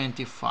 which is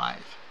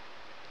 25.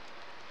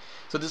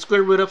 So the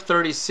square root of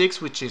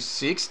 36, which is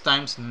 6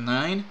 times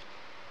 9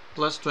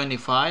 plus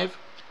 25.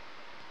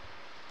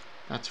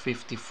 That's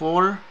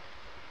 54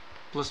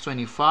 plus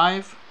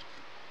 25,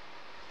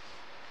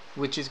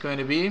 which is going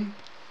to be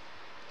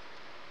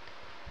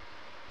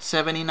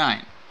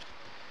 79.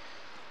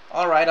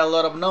 Alright, a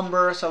lot of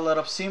numbers, a lot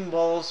of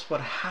symbols,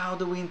 but how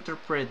do we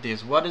interpret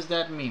this? What does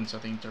that mean? So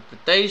the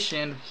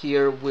interpretation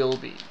here will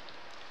be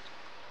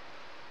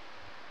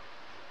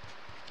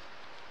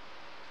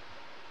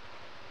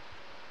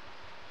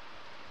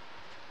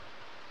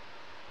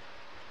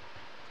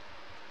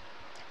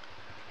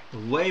the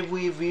way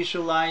we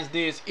visualize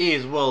this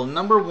is, well,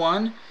 number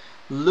one,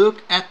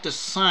 look at the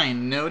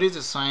sign. Notice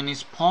the sign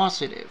is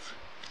positive.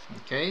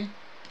 Okay?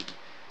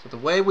 So the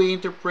way we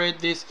interpret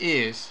this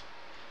is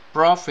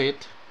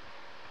profit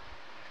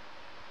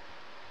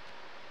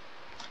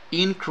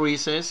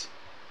increases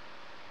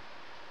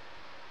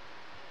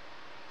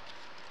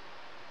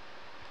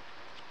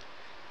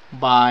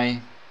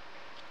by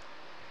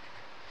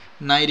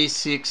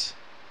 $96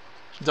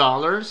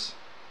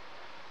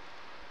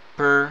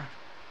 per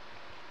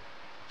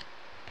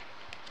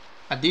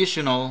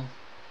additional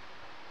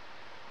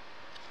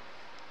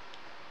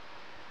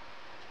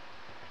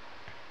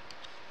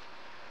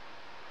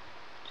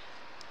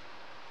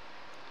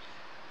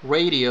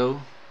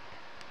radio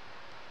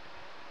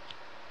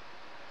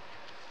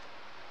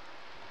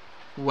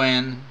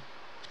when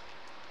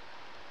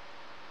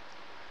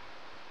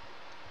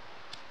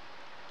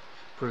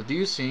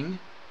producing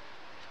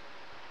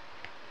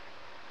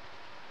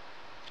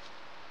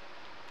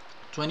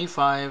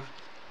 25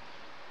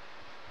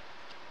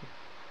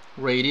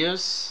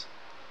 radius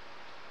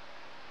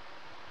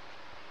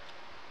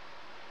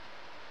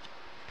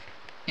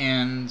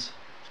and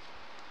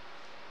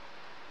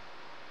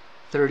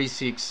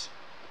 36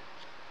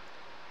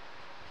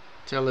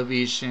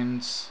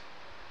 televisions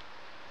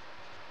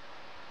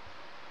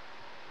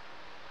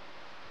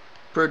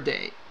per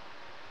day.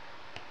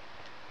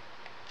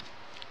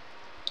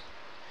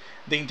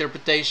 The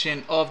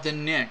interpretation of the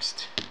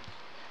next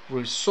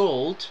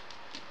result.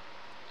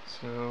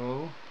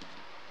 So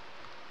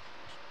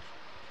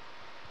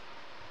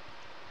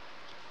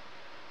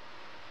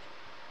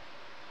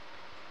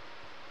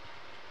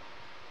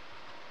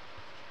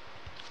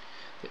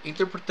the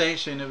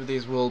interpretation of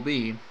this will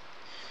be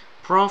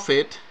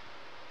profit,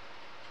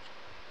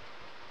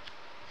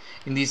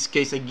 in this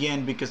case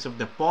again because of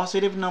the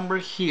positive number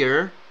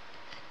here,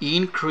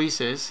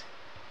 increases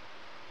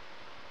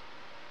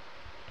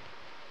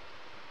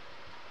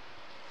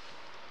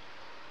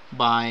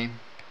by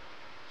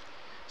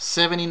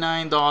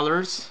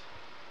 $79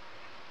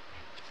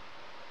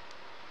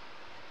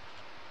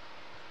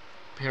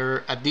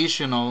 per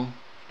additional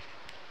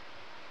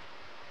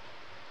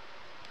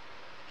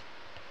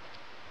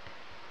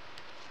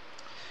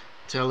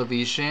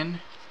television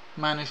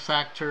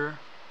manufacturer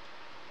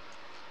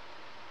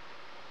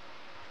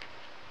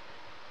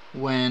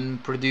when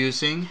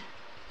producing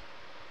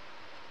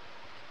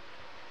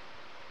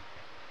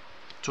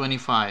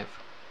 25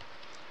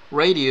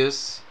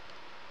 radios,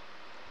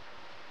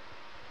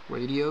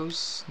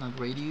 not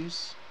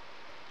radios,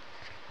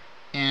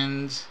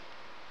 and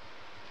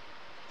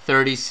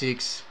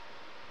 36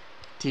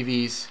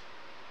 TVs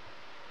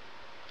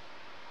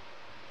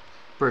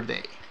per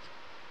day.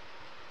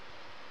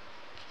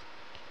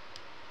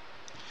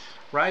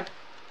 Right?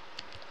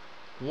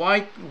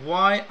 Why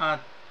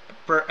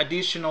per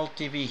additional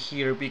TV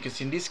here? Because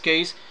in this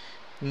case,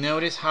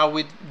 notice how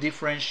we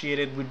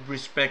differentiated with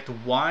respect to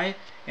Y,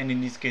 and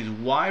in this case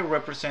Y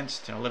represents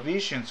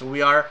television, so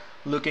we are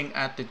looking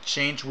at the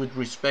change with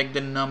respect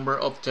the number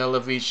of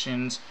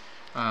televisions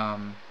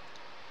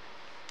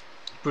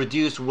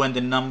produced when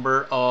the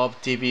number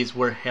of TVs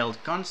were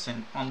held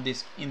constant. In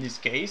this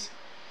case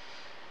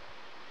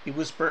it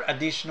was per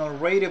additional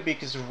radio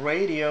because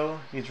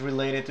radio is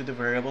related to the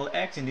variable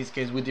X. In this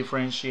case we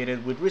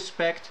differentiated with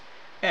respect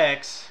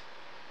X,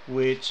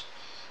 which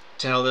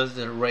tells us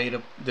the rate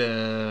of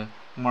the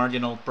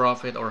marginal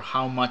profit, or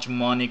how much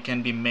money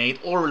can be made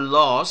or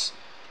lost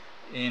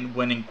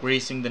when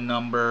increasing the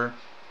number,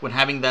 when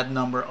having that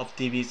number of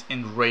TVs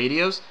and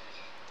radios.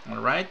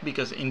 Alright,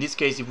 because in this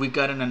case if we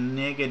got in a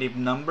negative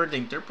number, the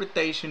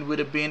interpretation would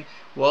have been,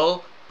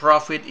 well,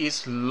 profit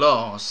is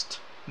lost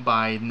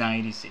by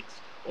 96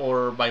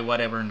 or by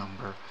whatever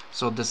number.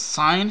 So the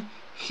sign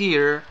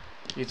here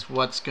is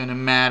what's gonna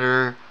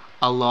matter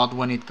a lot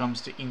when it comes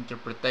to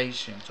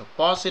interpretation. So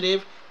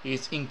positive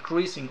is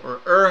increasing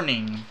or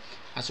earning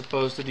as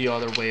opposed to the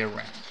other way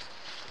around.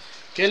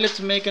 Okay, let's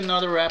make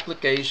another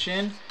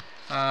application.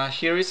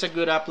 Here is a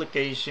good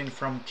application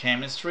from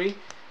chemistry,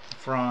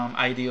 from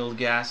ideal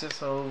gases.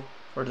 So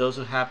for those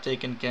who have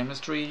taken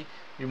chemistry,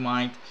 you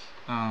might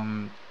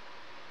know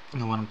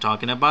what I'm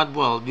talking about.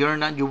 Well,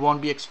 you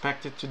won't be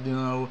expected to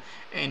know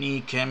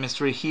any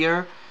chemistry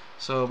here,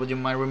 so but you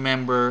might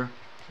remember,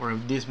 or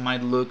this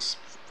might look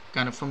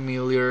kind of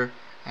familiar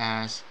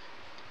as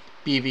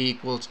PV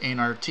equals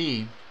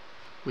nRT,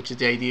 which is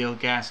the ideal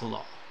gas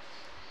law,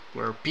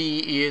 where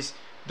P is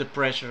the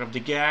pressure of the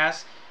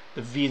gas,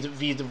 the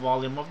V is the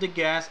volume of the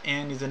gas,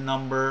 N is the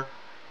number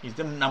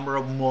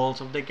of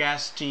moles of the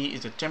gas, T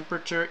is the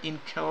temperature in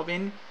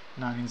Kelvin,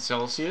 not in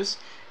Celsius,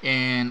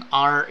 and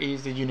R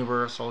is the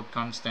universal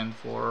constant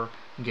for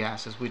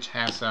gases, which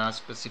has a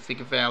specific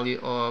value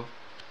of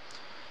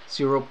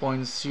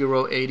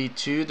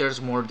 0.082. There's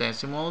more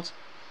decimals,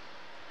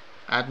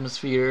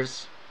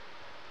 atmospheres,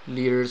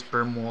 liters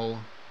per mole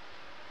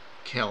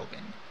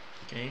Kelvin.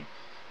 Okay,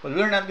 but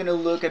we're not going to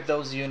look at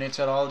those units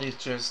at all.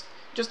 It's just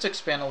to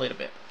expand a little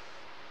bit.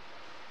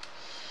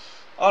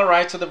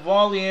 Alright, so the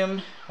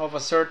volume of a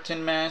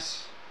certain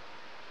mass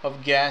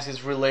of gas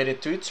is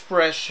related to its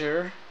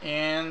pressure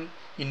and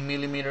in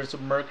millimeters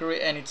of mercury,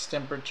 and its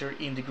temperature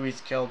in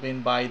degrees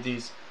Kelvin by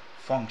this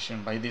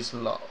function, by this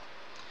law.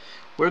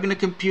 We're going to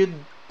compute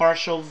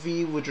partial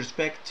V with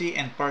respect to T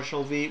and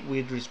partial V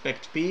with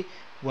respect to P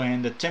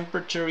when the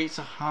temperature is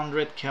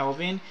 100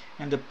 Kelvin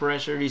and the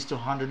pressure is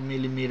 200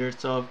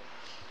 millimeters of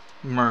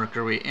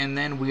mercury, and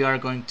then we are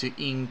going to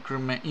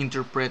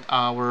interpret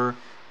our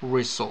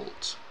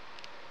result.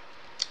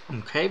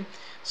 Okay,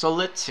 so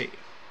let's see.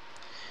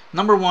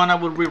 Number one, I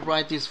will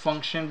rewrite this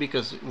function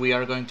because we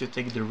are going to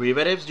take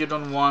derivatives. You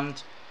don't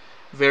want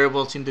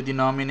variables in the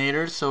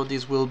denominator, so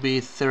this will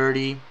be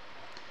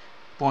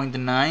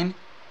 30.9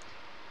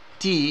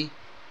 T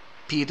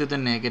P to the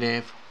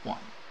negative 1.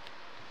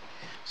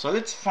 So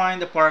let's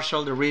find the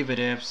partial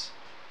derivatives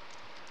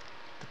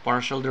the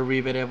partial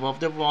derivative of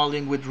the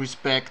volume with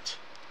respect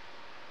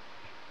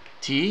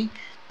t.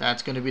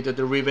 That's going to be the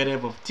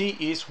derivative of t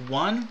is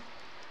 1.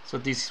 So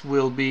this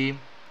will be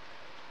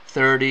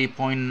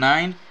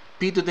 30.9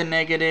 p to the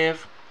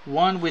negative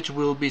 1, which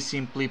will be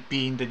simply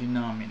p in the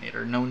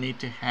denominator. No need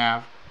to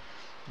have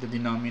the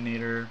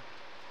denominator,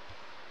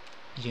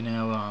 you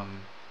know,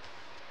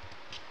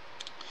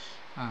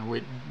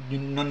 you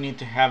don't need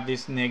to have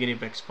this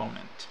negative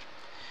exponent.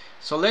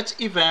 So let's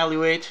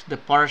evaluate the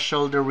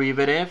partial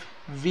derivative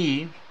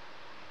v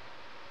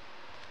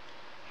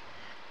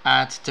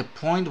at the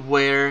point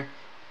where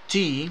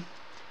t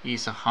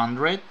is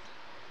 100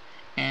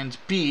 and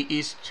p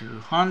is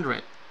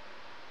 200.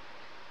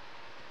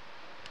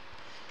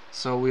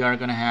 So we are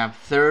going to have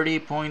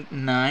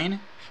 30.9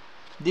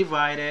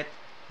 divided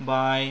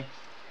by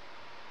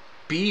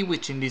p,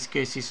 which in this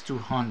case is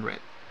 200.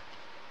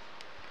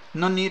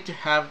 No need to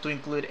have to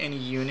include any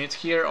units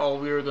here. All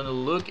we're going to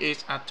look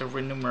is at the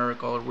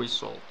numerical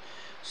result.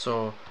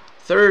 So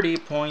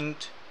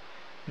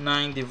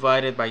 30.9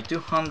 divided by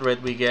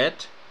 200, we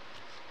get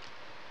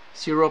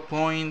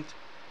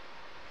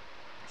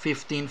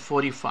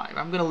 0.1545.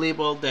 I'm going to leave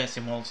all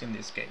decimals in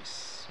this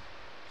case.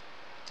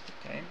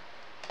 Okay.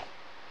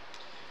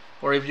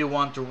 Or if you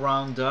want to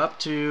round up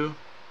to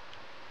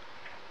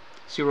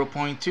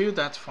 0.2,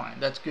 that's fine.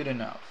 That's good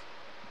enough.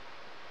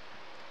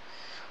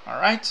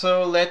 Alright,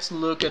 so let's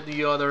look at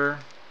the other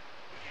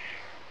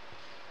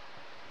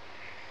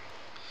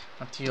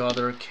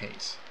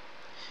case.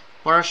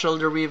 Partial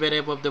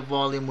derivative of the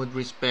volume with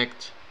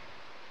respect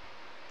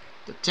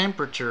to the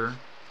temperature.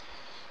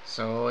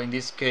 So in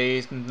this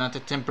case, not the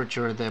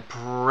temperature, the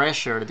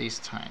pressure this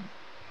time.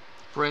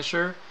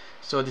 Pressure.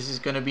 So this is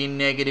going to be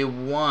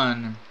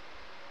 -1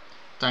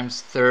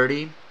 times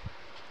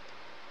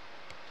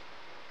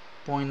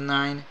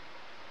 30.9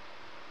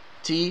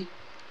 t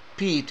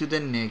p to the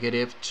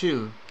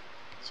 -2.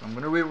 So I'm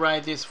going to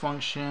rewrite this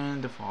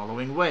function the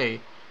following way.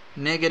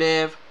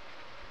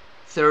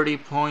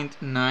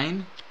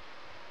 -30.9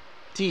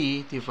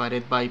 t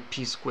divided by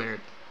p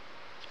squared.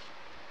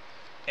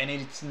 And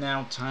it's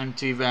now time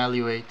to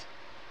evaluate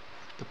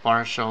the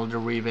partial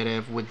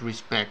derivative with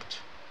respect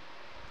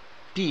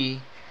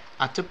p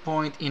at the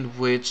point in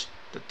which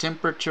the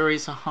temperature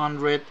is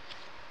 100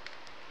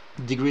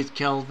 degrees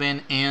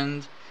Kelvin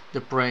and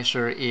the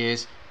pressure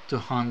is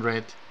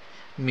 200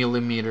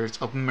 millimeters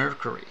of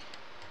mercury.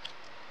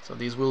 So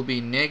this will be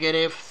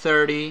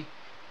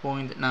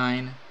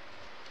 -30.9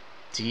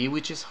 t,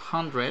 which is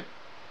 100,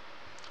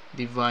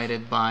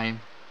 divided by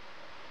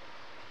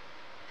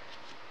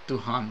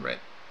 200,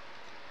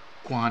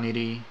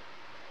 quantity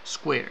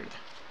squared.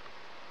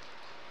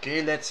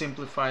 Okay, let's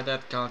simplify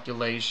that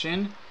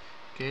calculation.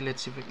 Okay,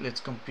 let's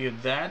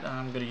compute that.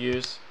 I'm going to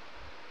use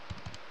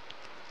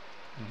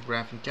a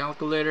graphing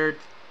calculator.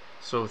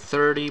 So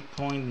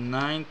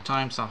 30.9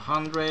 times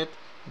 100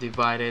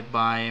 divided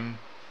by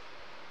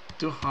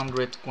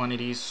 200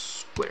 quantity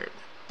squared.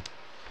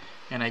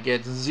 And I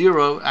get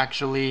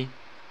actually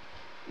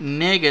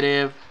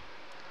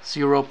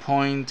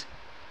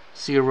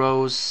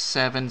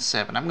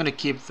 -0.077. I'm going to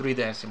keep 3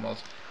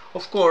 decimals.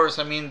 Of course,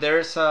 I mean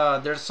there's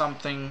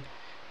something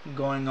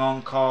going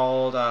on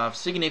called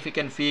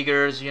significant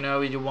figures. You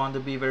know, you want to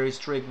be very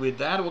strict with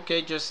that.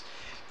 Okay, just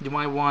you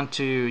might want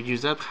to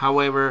use that.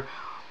 However,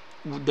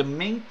 the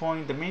main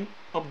point, the main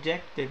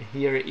objective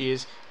here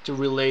is to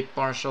relate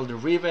partial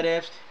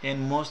derivatives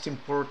and most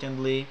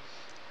importantly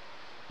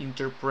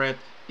interpret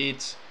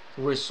its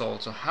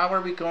result. So how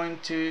are we going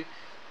to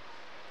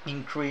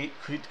interpret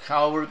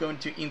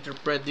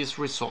this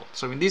result?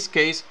 So in this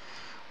case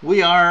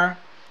we are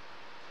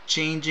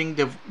changing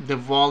the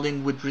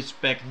volume with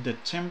respect to the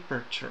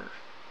temperature.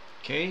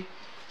 Okay,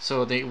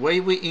 so the way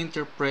we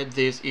interpret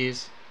this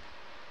is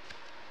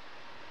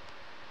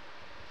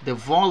the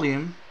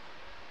volume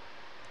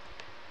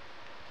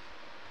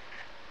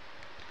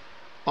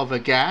of a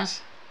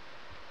gas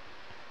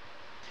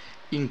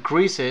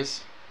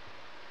increases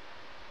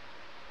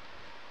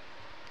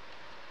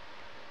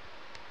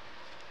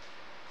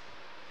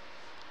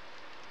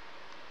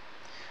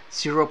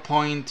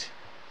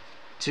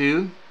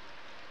 (0.2)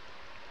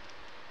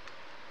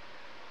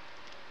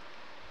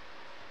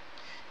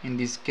 in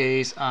this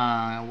case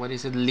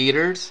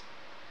liters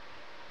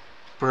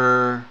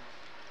per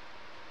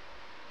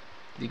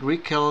degree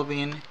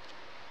Kelvin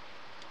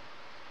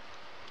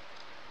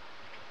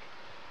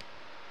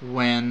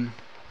when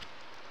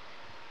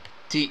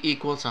T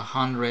equals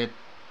 100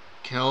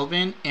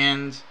 Kelvin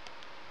and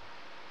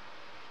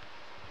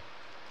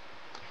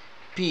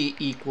P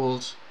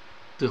equals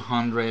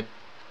 200.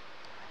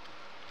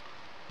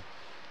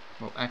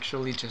 Well,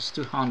 actually just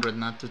 200,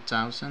 not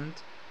 2000.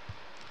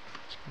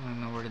 I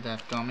don't know where did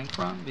that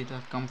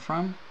come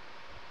from.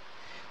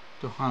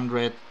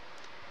 200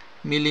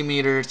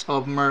 millimeters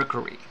of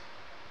mercury.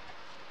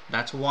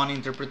 That's one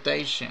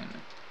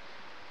interpretation.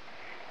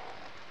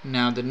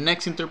 Now the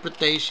next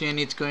interpretation,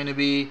 it's going to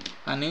be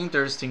an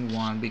interesting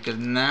one because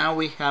now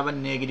we have a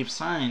negative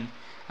sign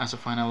as a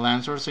final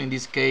answer. So in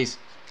this case,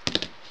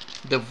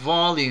 the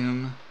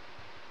volume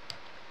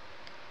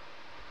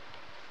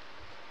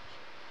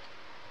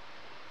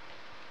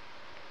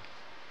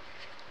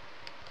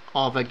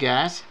of a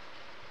gas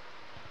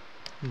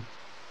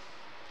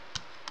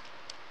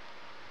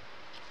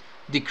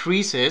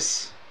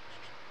decreases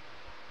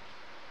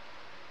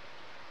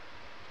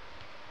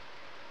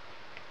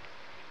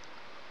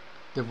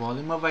the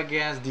volume of a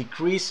gas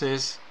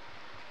decreases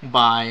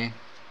by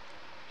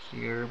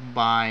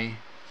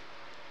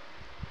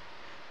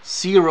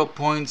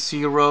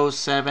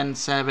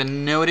 0.077.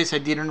 Notice I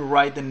didn't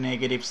write the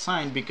negative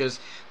sign because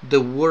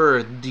the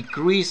word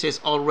decreases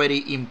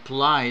already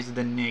implies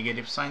the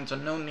negative sign, so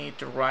no need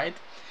to write.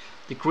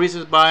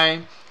 Decreases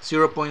by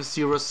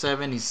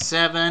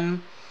 0.077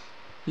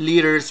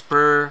 liters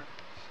per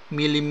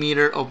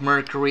millimeter of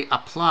mercury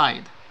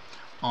applied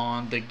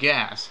on the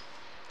gas.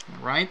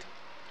 Right?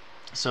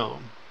 So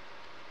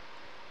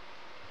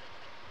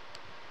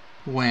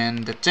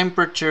when the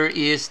temperature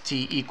is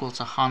T equals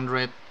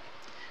 100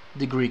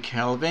 degree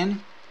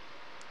Kelvin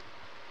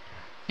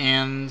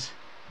and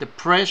the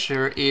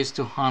pressure is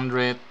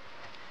 200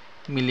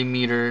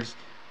 millimeters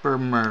per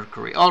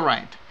mercury. All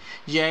right.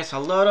 Yes, a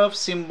lot of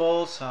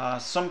symbols,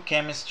 some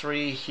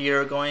chemistry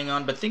here going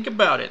on, but think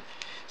about it.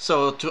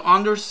 So to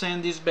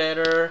understand this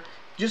better,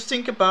 just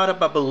think about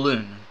a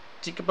balloon.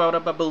 Think about a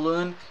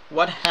balloon.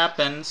 What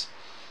happens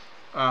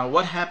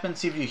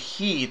if you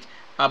heat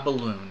a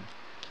balloon?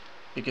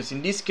 Because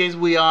in this case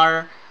we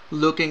are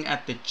looking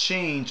at the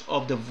change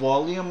of the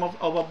volume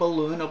of a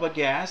balloon, of a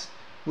gas,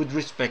 with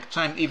respect to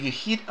time. If you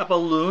heat a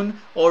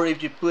balloon, or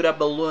if you put a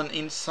balloon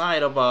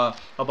inside of a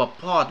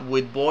pot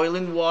with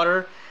boiling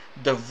water,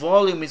 the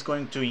volume is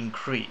going to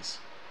increase.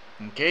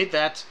 Okay,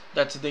 that's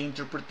the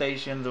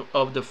interpretation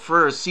of the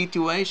first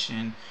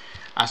situation,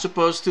 as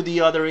opposed to the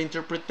other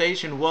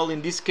interpretation. Well,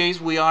 in this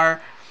case we're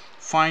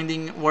trying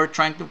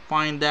to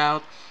find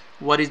out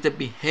what is the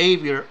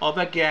behavior of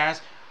a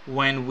gas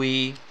when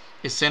we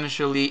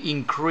essentially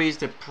increase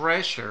the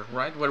pressure,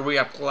 right? When we're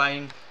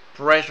applying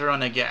pressure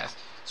on a gas.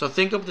 So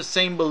think of the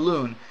same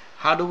balloon.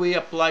 How do we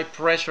apply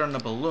pressure on a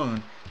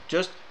balloon?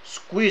 Just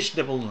squish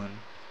the balloon.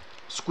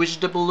 Squish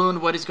the balloon,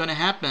 what is going to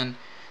happen?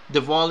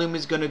 The volume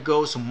is going to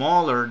go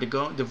smaller.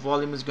 The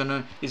volume is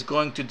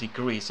going to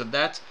decrease. So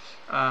that's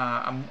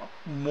a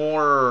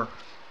more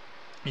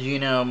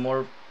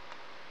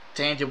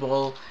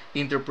tangible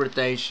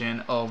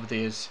interpretation of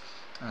this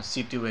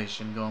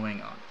situation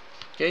going on.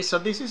 Okay, so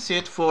this is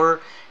it for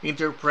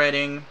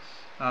interpreting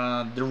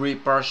the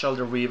partial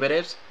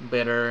derivatives.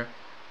 Better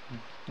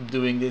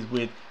doing this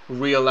with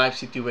real life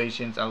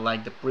situations,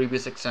 unlike the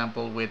previous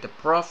example with the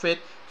profit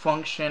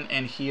function,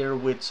 and here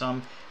with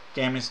some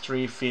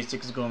chemistry,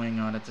 physics going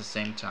on at the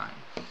same time.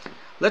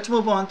 Let's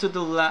move on to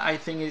I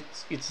think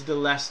it's the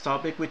last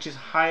topic, which is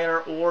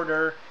higher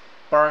order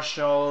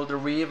partial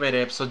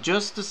derivatives. So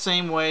just the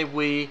same way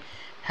we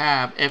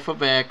have f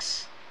of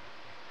x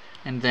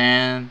and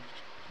then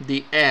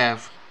the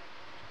f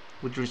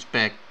with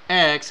respect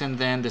x and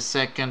then the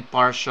second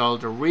partial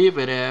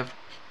derivative,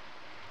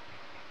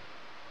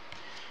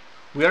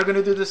 we are going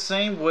to do the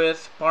same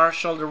with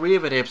partial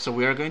derivatives. So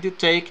we are going to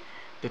take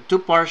the two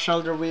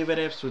partial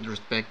derivatives with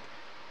respect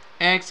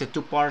x, the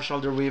two partial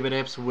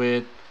derivatives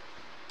with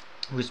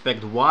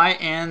respect y,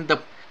 and the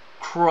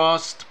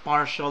crossed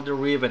partial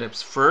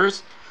derivatives.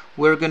 First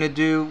we're going to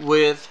do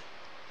with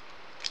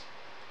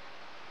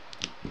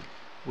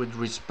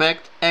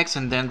respect x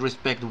and then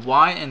respect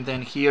y, and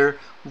then here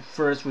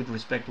first with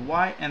respect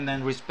y and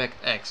then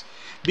respect x.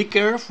 Be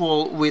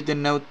careful with the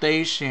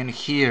notation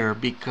here,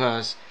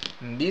 because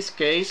in this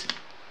case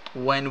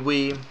when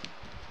we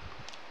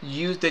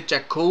use the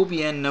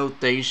Jacobian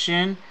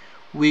notation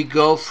we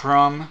go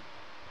from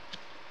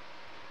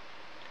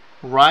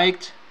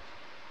right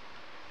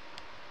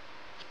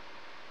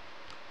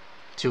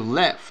to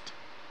left.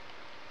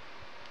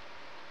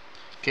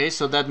 Okay,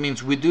 so that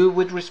means we do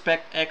with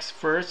respect x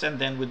first and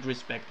then with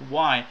respect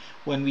y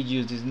when we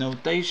use this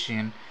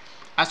notation,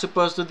 as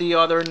opposed to the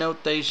other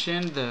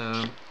notation,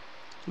 the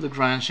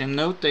Lagrangian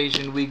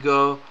notation, we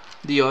go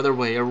the other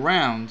way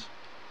around,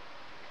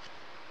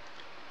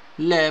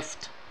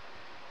 left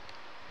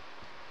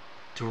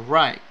to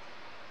right.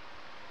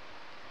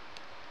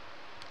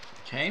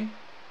 Okay,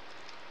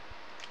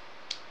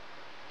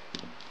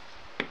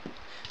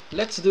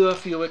 let's do a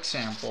few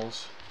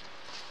examples.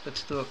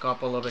 Let's do a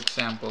couple of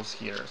examples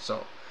here.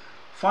 So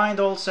find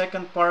all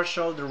second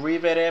partial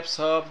derivatives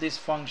of this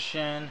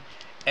function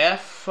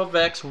f of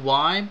x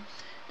y,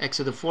 x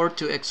to the fourth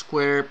 2x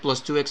squared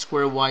plus 2x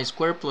squared y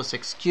squared plus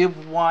x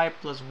cubed y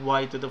plus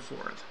y to the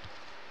fourth.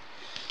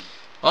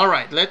 All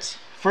right,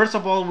 first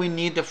of all we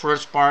need the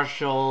first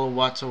partial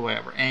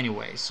whatsoever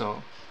anyway.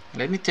 So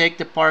let me take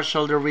the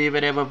partial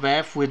derivative of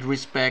f with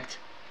respect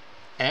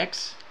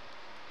x,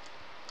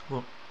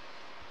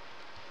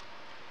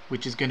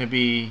 which is going to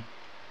be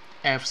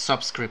f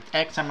subscript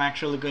x. I'm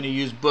actually going to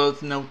use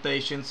both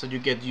notations, so you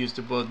get used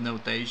to both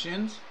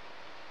notations.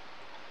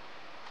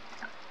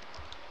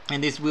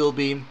 And this will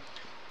be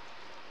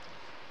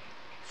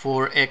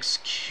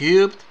 4x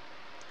cubed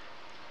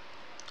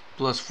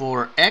plus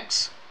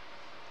 4x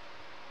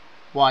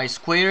y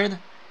squared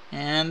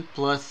and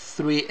plus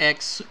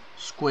 3x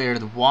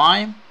squared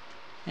y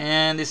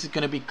and this is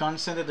going to be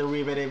constant. The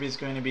derivative is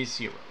going to be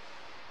 0.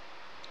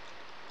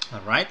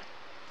 Alright,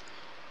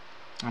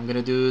 I'm going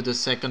to do the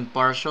second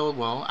partial.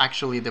 Well,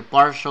 actually the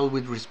partial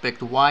with respect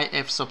to y,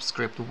 f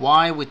subscript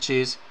y, which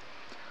is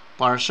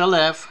partial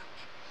f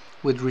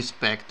with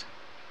respect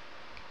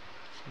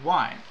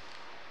y.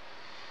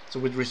 So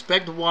with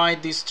respect to y,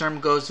 this term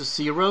goes to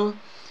 0.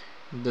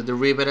 The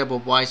derivative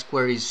of y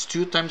squared is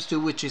 2 times 2,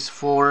 which is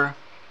 4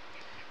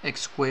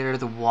 x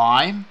squared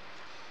y.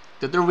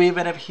 The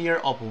derivative here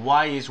of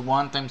y is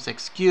 1 times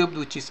x cubed,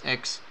 which is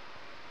x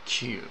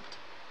cubed.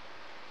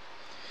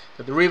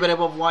 The derivative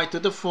of y to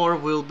the 4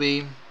 will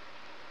be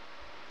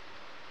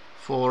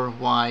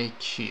 4y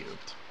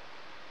cubed.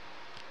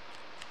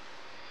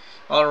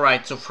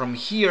 Alright, so from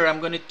here I'm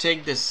going to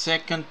take the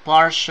second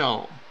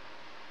partial.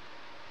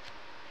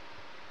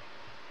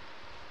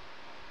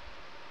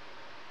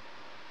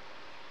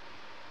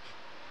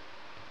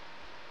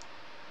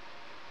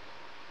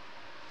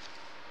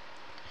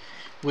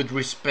 With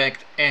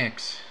respect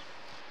x.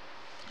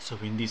 So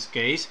in this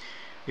case,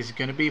 this is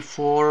going to be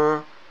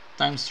 4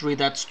 times 3,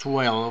 that's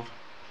 12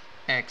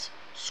 x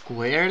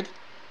squared.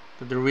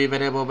 The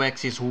derivative of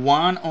x is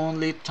 1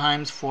 only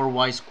times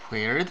 4y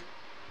squared.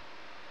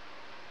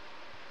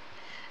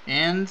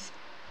 And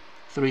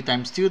 3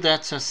 times 2,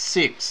 that's a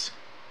 6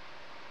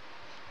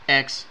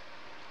 x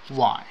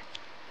y.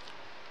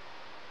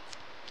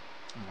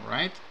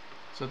 Alright,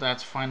 so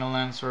that's final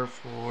answer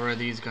for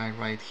this guy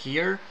right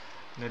here.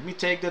 Let me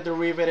take the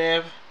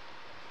derivative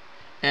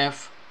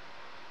f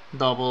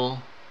double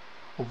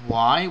of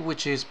y,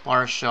 which is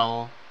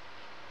partial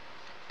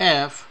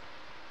f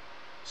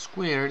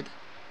squared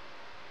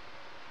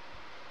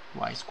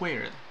y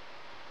squared.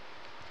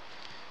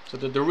 So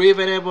the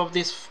derivative of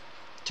this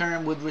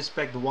term with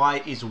respect to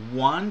y is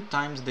 1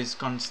 times this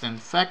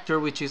constant factor,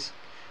 which is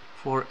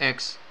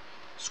 4x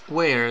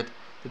squared.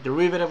 The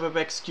derivative of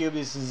x cubed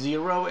is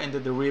 0, and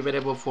the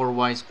derivative of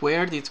 4y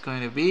squared, it's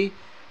going to be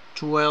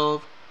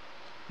 12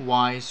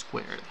 y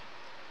squared.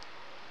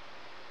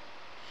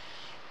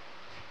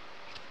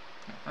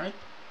 Alright.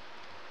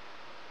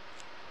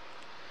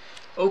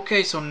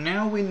 Okay, so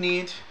now we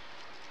need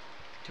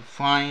to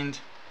find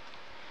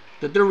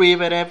the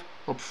derivative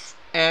of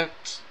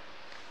x,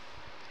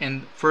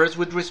 and first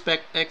with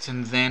respect to x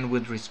and then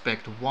with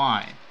respect to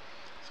y.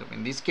 So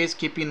in this case,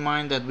 keep in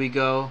mind that we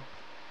go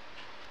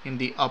in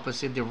the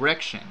opposite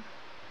direction.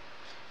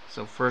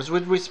 So first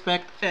with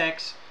respect to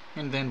x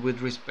and then with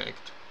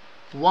respect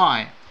to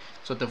y.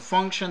 So the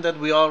function that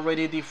we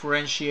already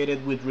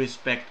differentiated with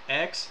respect to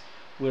x,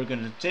 we're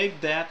going to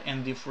take that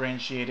and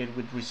differentiate it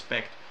with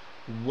respect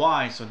to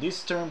y. So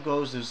this term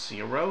goes to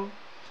 0.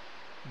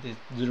 The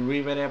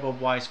derivative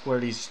of y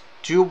squared is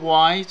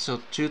 2y,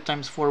 so 2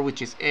 times 4,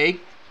 which is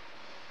 8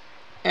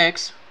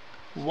 x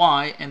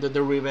y, and the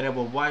derivative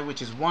of y,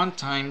 which is 1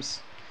 times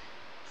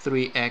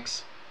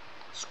 3x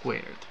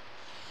squared.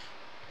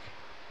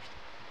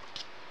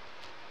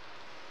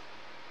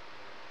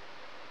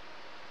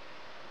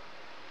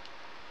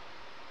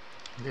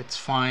 Let's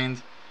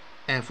find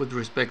f with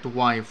respect to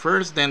y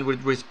first, then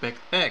with respect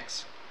to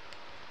x.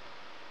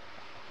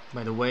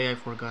 By the way, I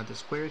forgot the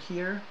square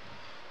here.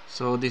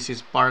 So this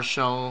is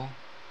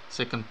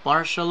second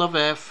partial of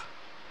f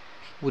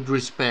with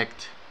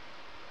respect,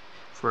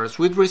 first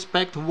with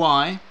respect to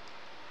y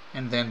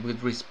and then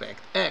with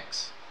respect to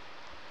x.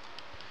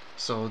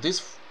 So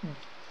this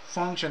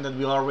function that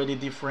we already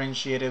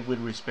differentiated with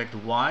respect to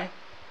y,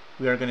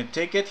 we are going to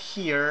take it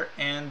here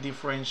and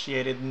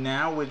differentiate it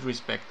now with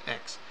respect to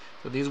x.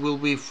 So this will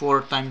be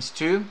 4 times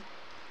 2,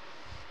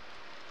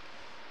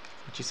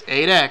 which is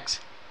 8x.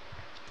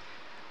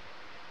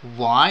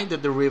 Y, the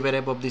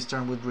derivative of this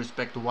term with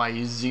respect to y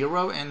is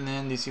 0, and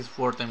then this is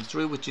 4 times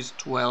 3, which is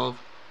 12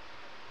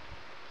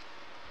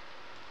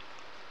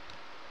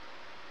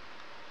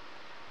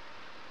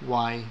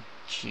 y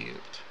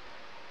cubed.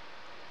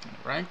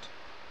 Alright.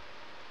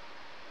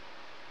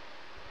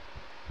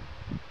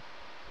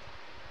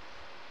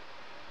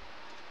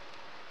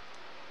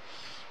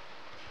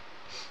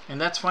 And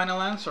that's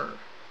final answer.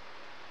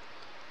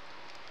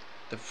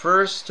 The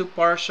first two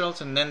partials,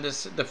 and then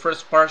the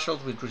first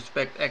partials with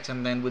respect to x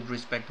and then with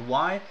respect to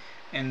y,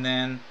 and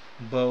then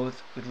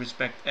both with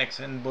respect to x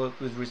and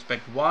both with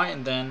respect to y,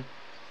 and then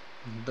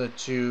the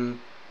two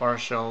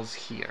partials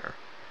here.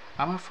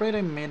 I'm afraid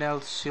I made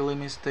a silly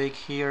mistake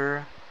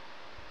here.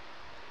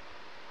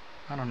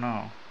 I don't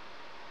know.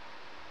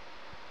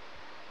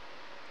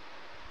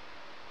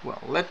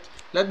 Well,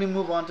 let me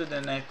move on to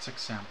the next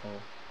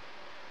example.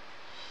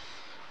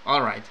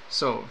 Alright,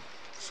 so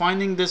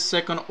finding the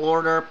second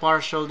order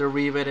partial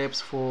derivatives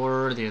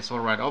for this.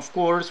 Alright, of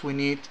course we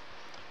need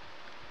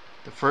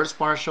the first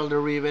partial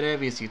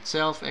derivative is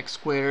itself x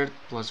squared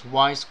plus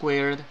y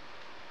squared,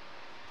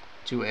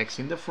 2x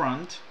in the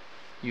front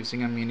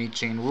using a mini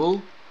chain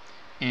rule,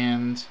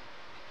 and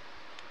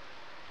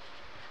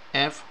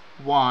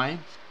fy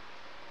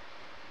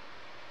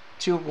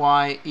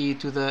 2y e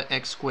to the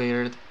x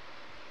squared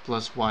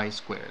plus y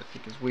squared,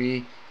 because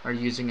we are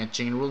using a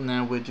chain rule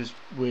now with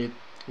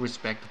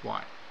respect to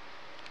y.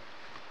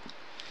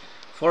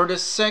 For the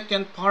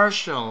second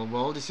partial,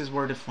 well, this is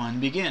where the fun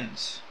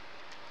begins.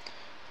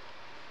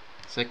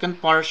 Second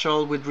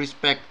partial with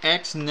respect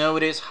x,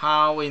 notice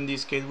how in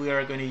this case we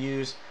are going to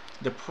use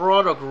the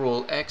product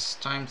rule, x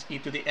times e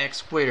to the x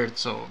squared.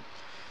 So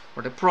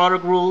for the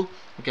product rule,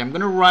 okay, I'm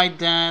going to write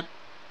that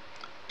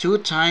 2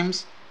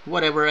 times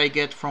whatever I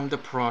get from the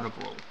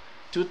product rule.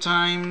 2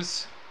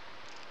 times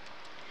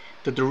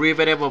the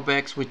derivative of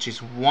x, which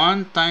is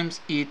 1 times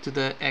e to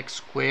the x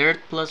squared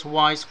plus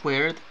y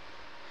squared,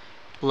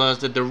 plus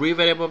the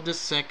derivative of the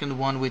second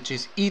one, which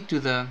is e to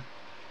the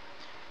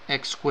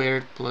x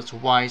squared plus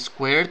y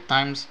squared,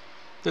 times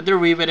the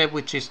derivative,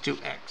 which is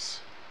 2x.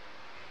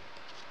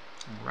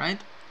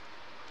 Alright?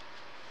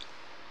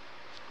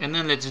 And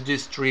then let's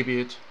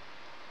distribute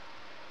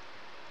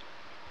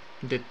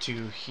the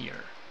 2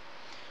 here.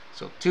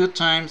 So 2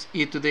 times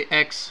e to the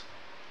x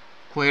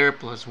squared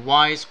plus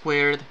y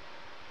squared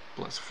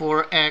plus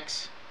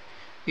 4x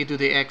e to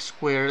the x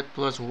squared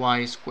plus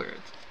y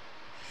squared.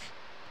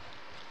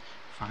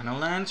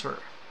 Final answer.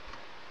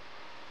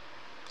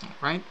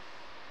 Alright?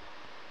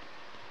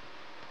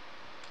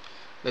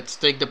 Let's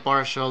take the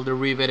partial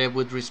derivative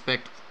with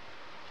respect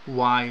to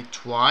y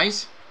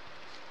twice.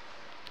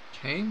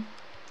 Okay?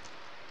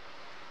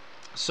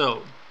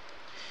 So,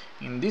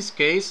 in this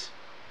case,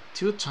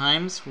 2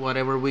 times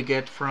whatever we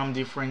get from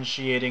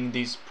differentiating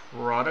this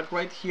product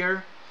right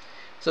here.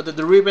 So the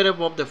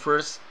derivative of the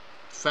first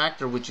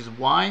factor, which is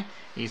y,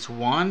 is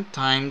 1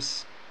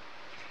 times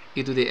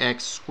e to the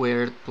x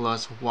squared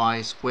plus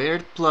y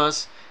squared,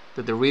 plus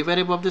the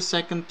derivative of the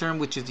second term,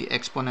 which is the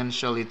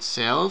exponential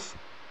itself,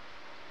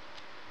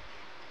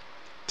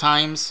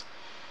 times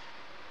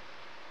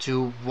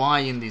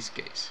 2y in this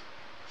case.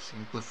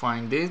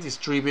 Simplifying this,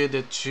 distribute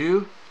the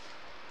 2e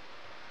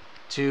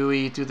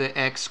to the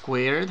x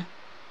squared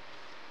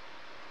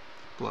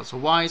plus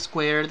y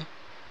squared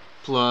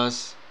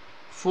plus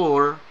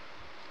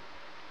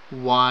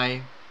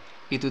 4y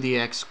e to the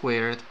x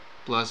squared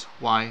plus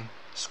y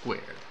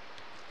squared.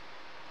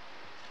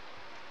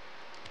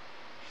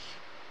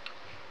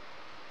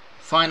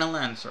 Final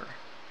answer.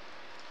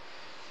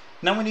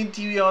 Now we need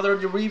the other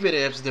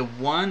derivatives, the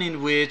one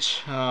in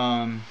which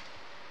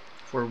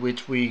for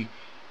which we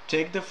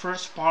take the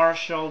first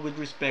partial with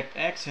respect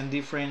x and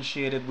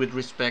differentiate it with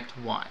respect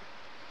y.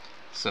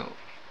 So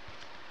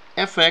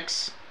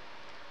fx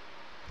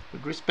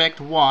with respect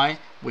y,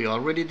 we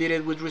already did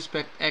it with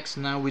respect x,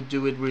 now we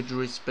do it with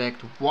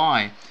respect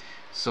y.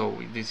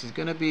 So this is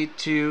going to be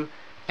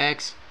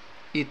 2x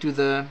e to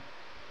the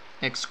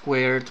x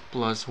squared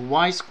plus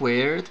y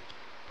squared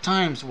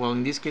times, well,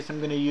 in this case I'm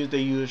going to use the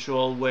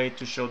usual way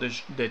to show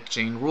the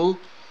chain rule.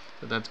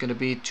 So that's going to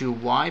be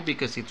 2y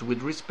because it's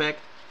with respect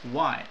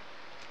y.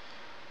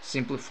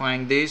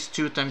 Simplifying this,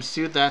 2 times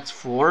 2, that's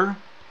 4.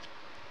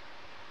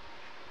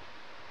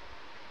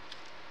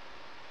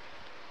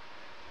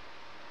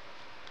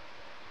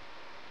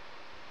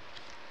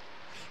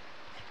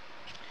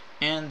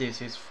 And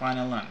this is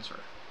final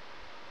answer.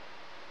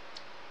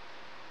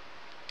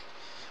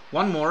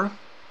 One more.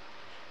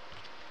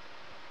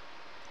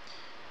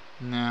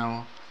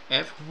 Now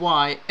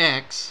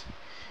fyx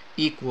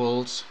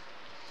equals,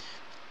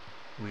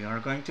 we are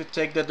going to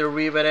take the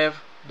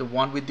derivative, the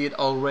one we did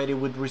already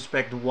with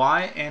respect to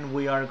y, and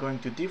we are going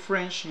to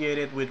differentiate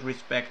it with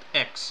respect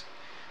x.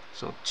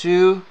 So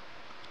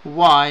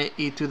 2y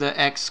e to the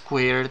x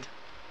squared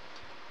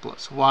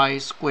plus y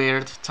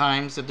squared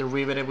times the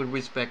derivative with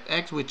respect to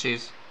x, which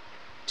is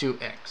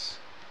 2x.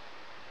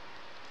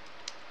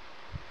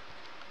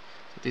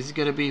 So this is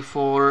going to be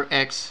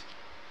 4x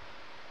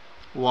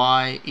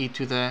y e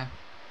to the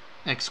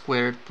x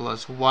squared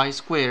plus y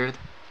squared,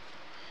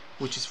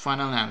 which is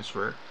final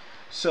answer.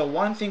 So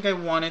one thing I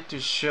wanted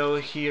to show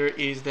here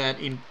is that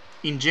in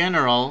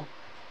general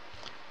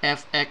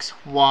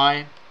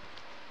fxy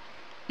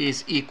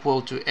is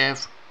equal to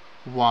fyx.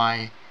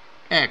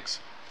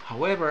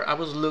 However, I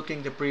was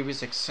looking the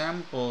previous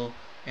example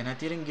and I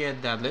didn't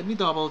get that. Let me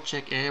double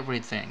check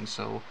everything.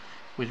 So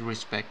with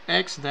respect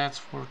x, that's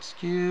 4x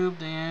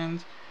cubed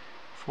and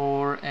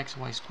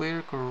 4xy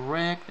squared,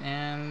 correct,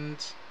 and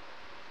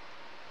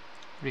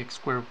 3x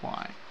squared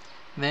y.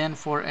 Then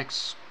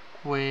 4x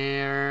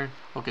squared,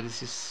 okay,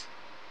 this is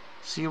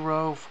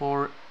 0,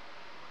 4x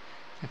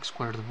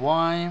squared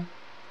y,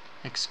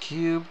 x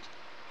cubed,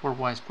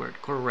 4y squared,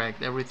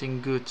 correct.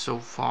 Everything good so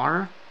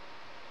far.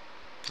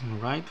 All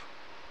right.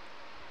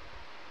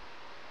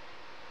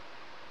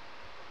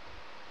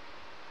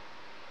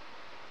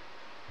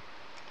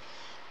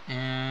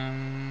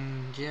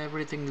 And yeah,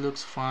 everything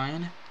looks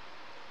fine.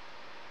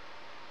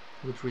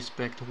 With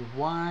respect to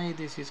y,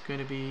 this is going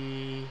to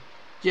be,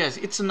 yes,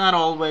 it's not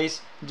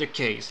always the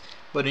case,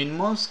 but in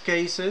most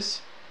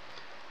cases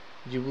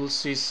you will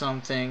see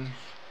something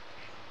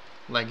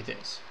like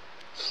this.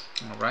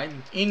 Alright,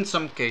 in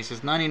some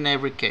cases, not in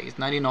every case,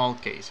 not in all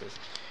cases.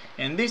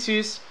 And this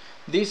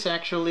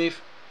actually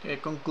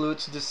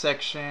concludes the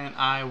section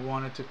I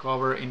wanted to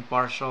cover in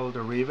partial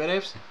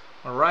derivatives.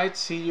 Alright,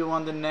 see you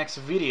on the next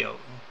video.